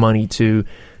need the money to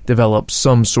develop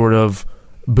some sort of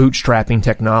bootstrapping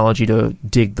technology to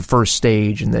dig the first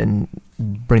stage and then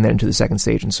bring that into the second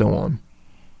stage and so on.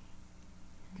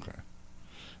 Okay.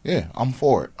 Yeah, I'm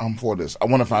for it. I'm for this. I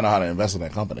want to find out how to invest in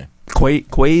that company.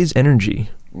 Quaise Energy.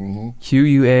 Mm-hmm.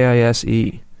 Quaise.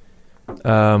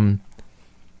 Yeah,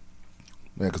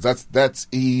 because that's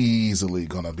easily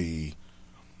going to be...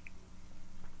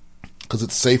 Because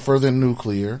it's safer than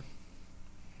nuclear.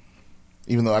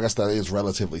 Even though I guess that is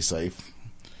relatively safe.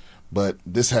 But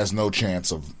this has no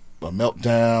chance of a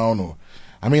meltdown or...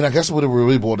 I mean, I guess what it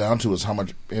really boiled down to is how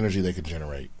much energy they could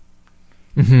generate.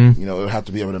 Mm-hmm. It would have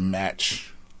to be able to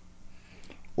match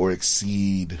or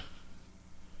exceed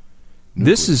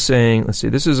nuclear. This is saying... Let's see.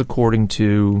 This is according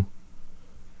to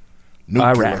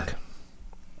Iraq.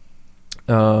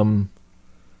 Let's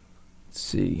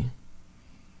see...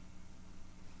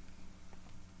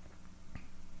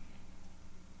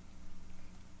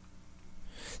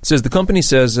 It says the company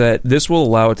says that this will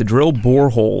allow it to drill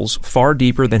boreholes far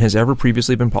deeper than has ever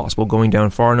previously been possible, going down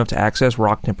far enough to access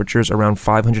rock temperatures around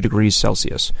 500 degrees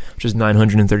Celsius, which is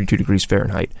 932 degrees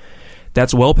Fahrenheit.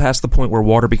 That's well past the point where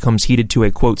water becomes heated to a,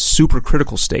 quote,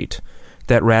 supercritical state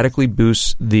that radically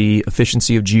boosts the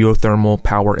efficiency of geothermal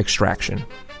power extraction.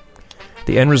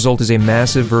 The end result is a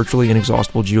massive, virtually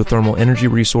inexhaustible geothermal energy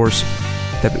resource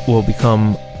that will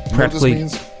become practically... You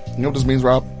know what this means,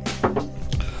 Rob?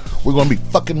 We're going to be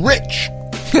fucking rich.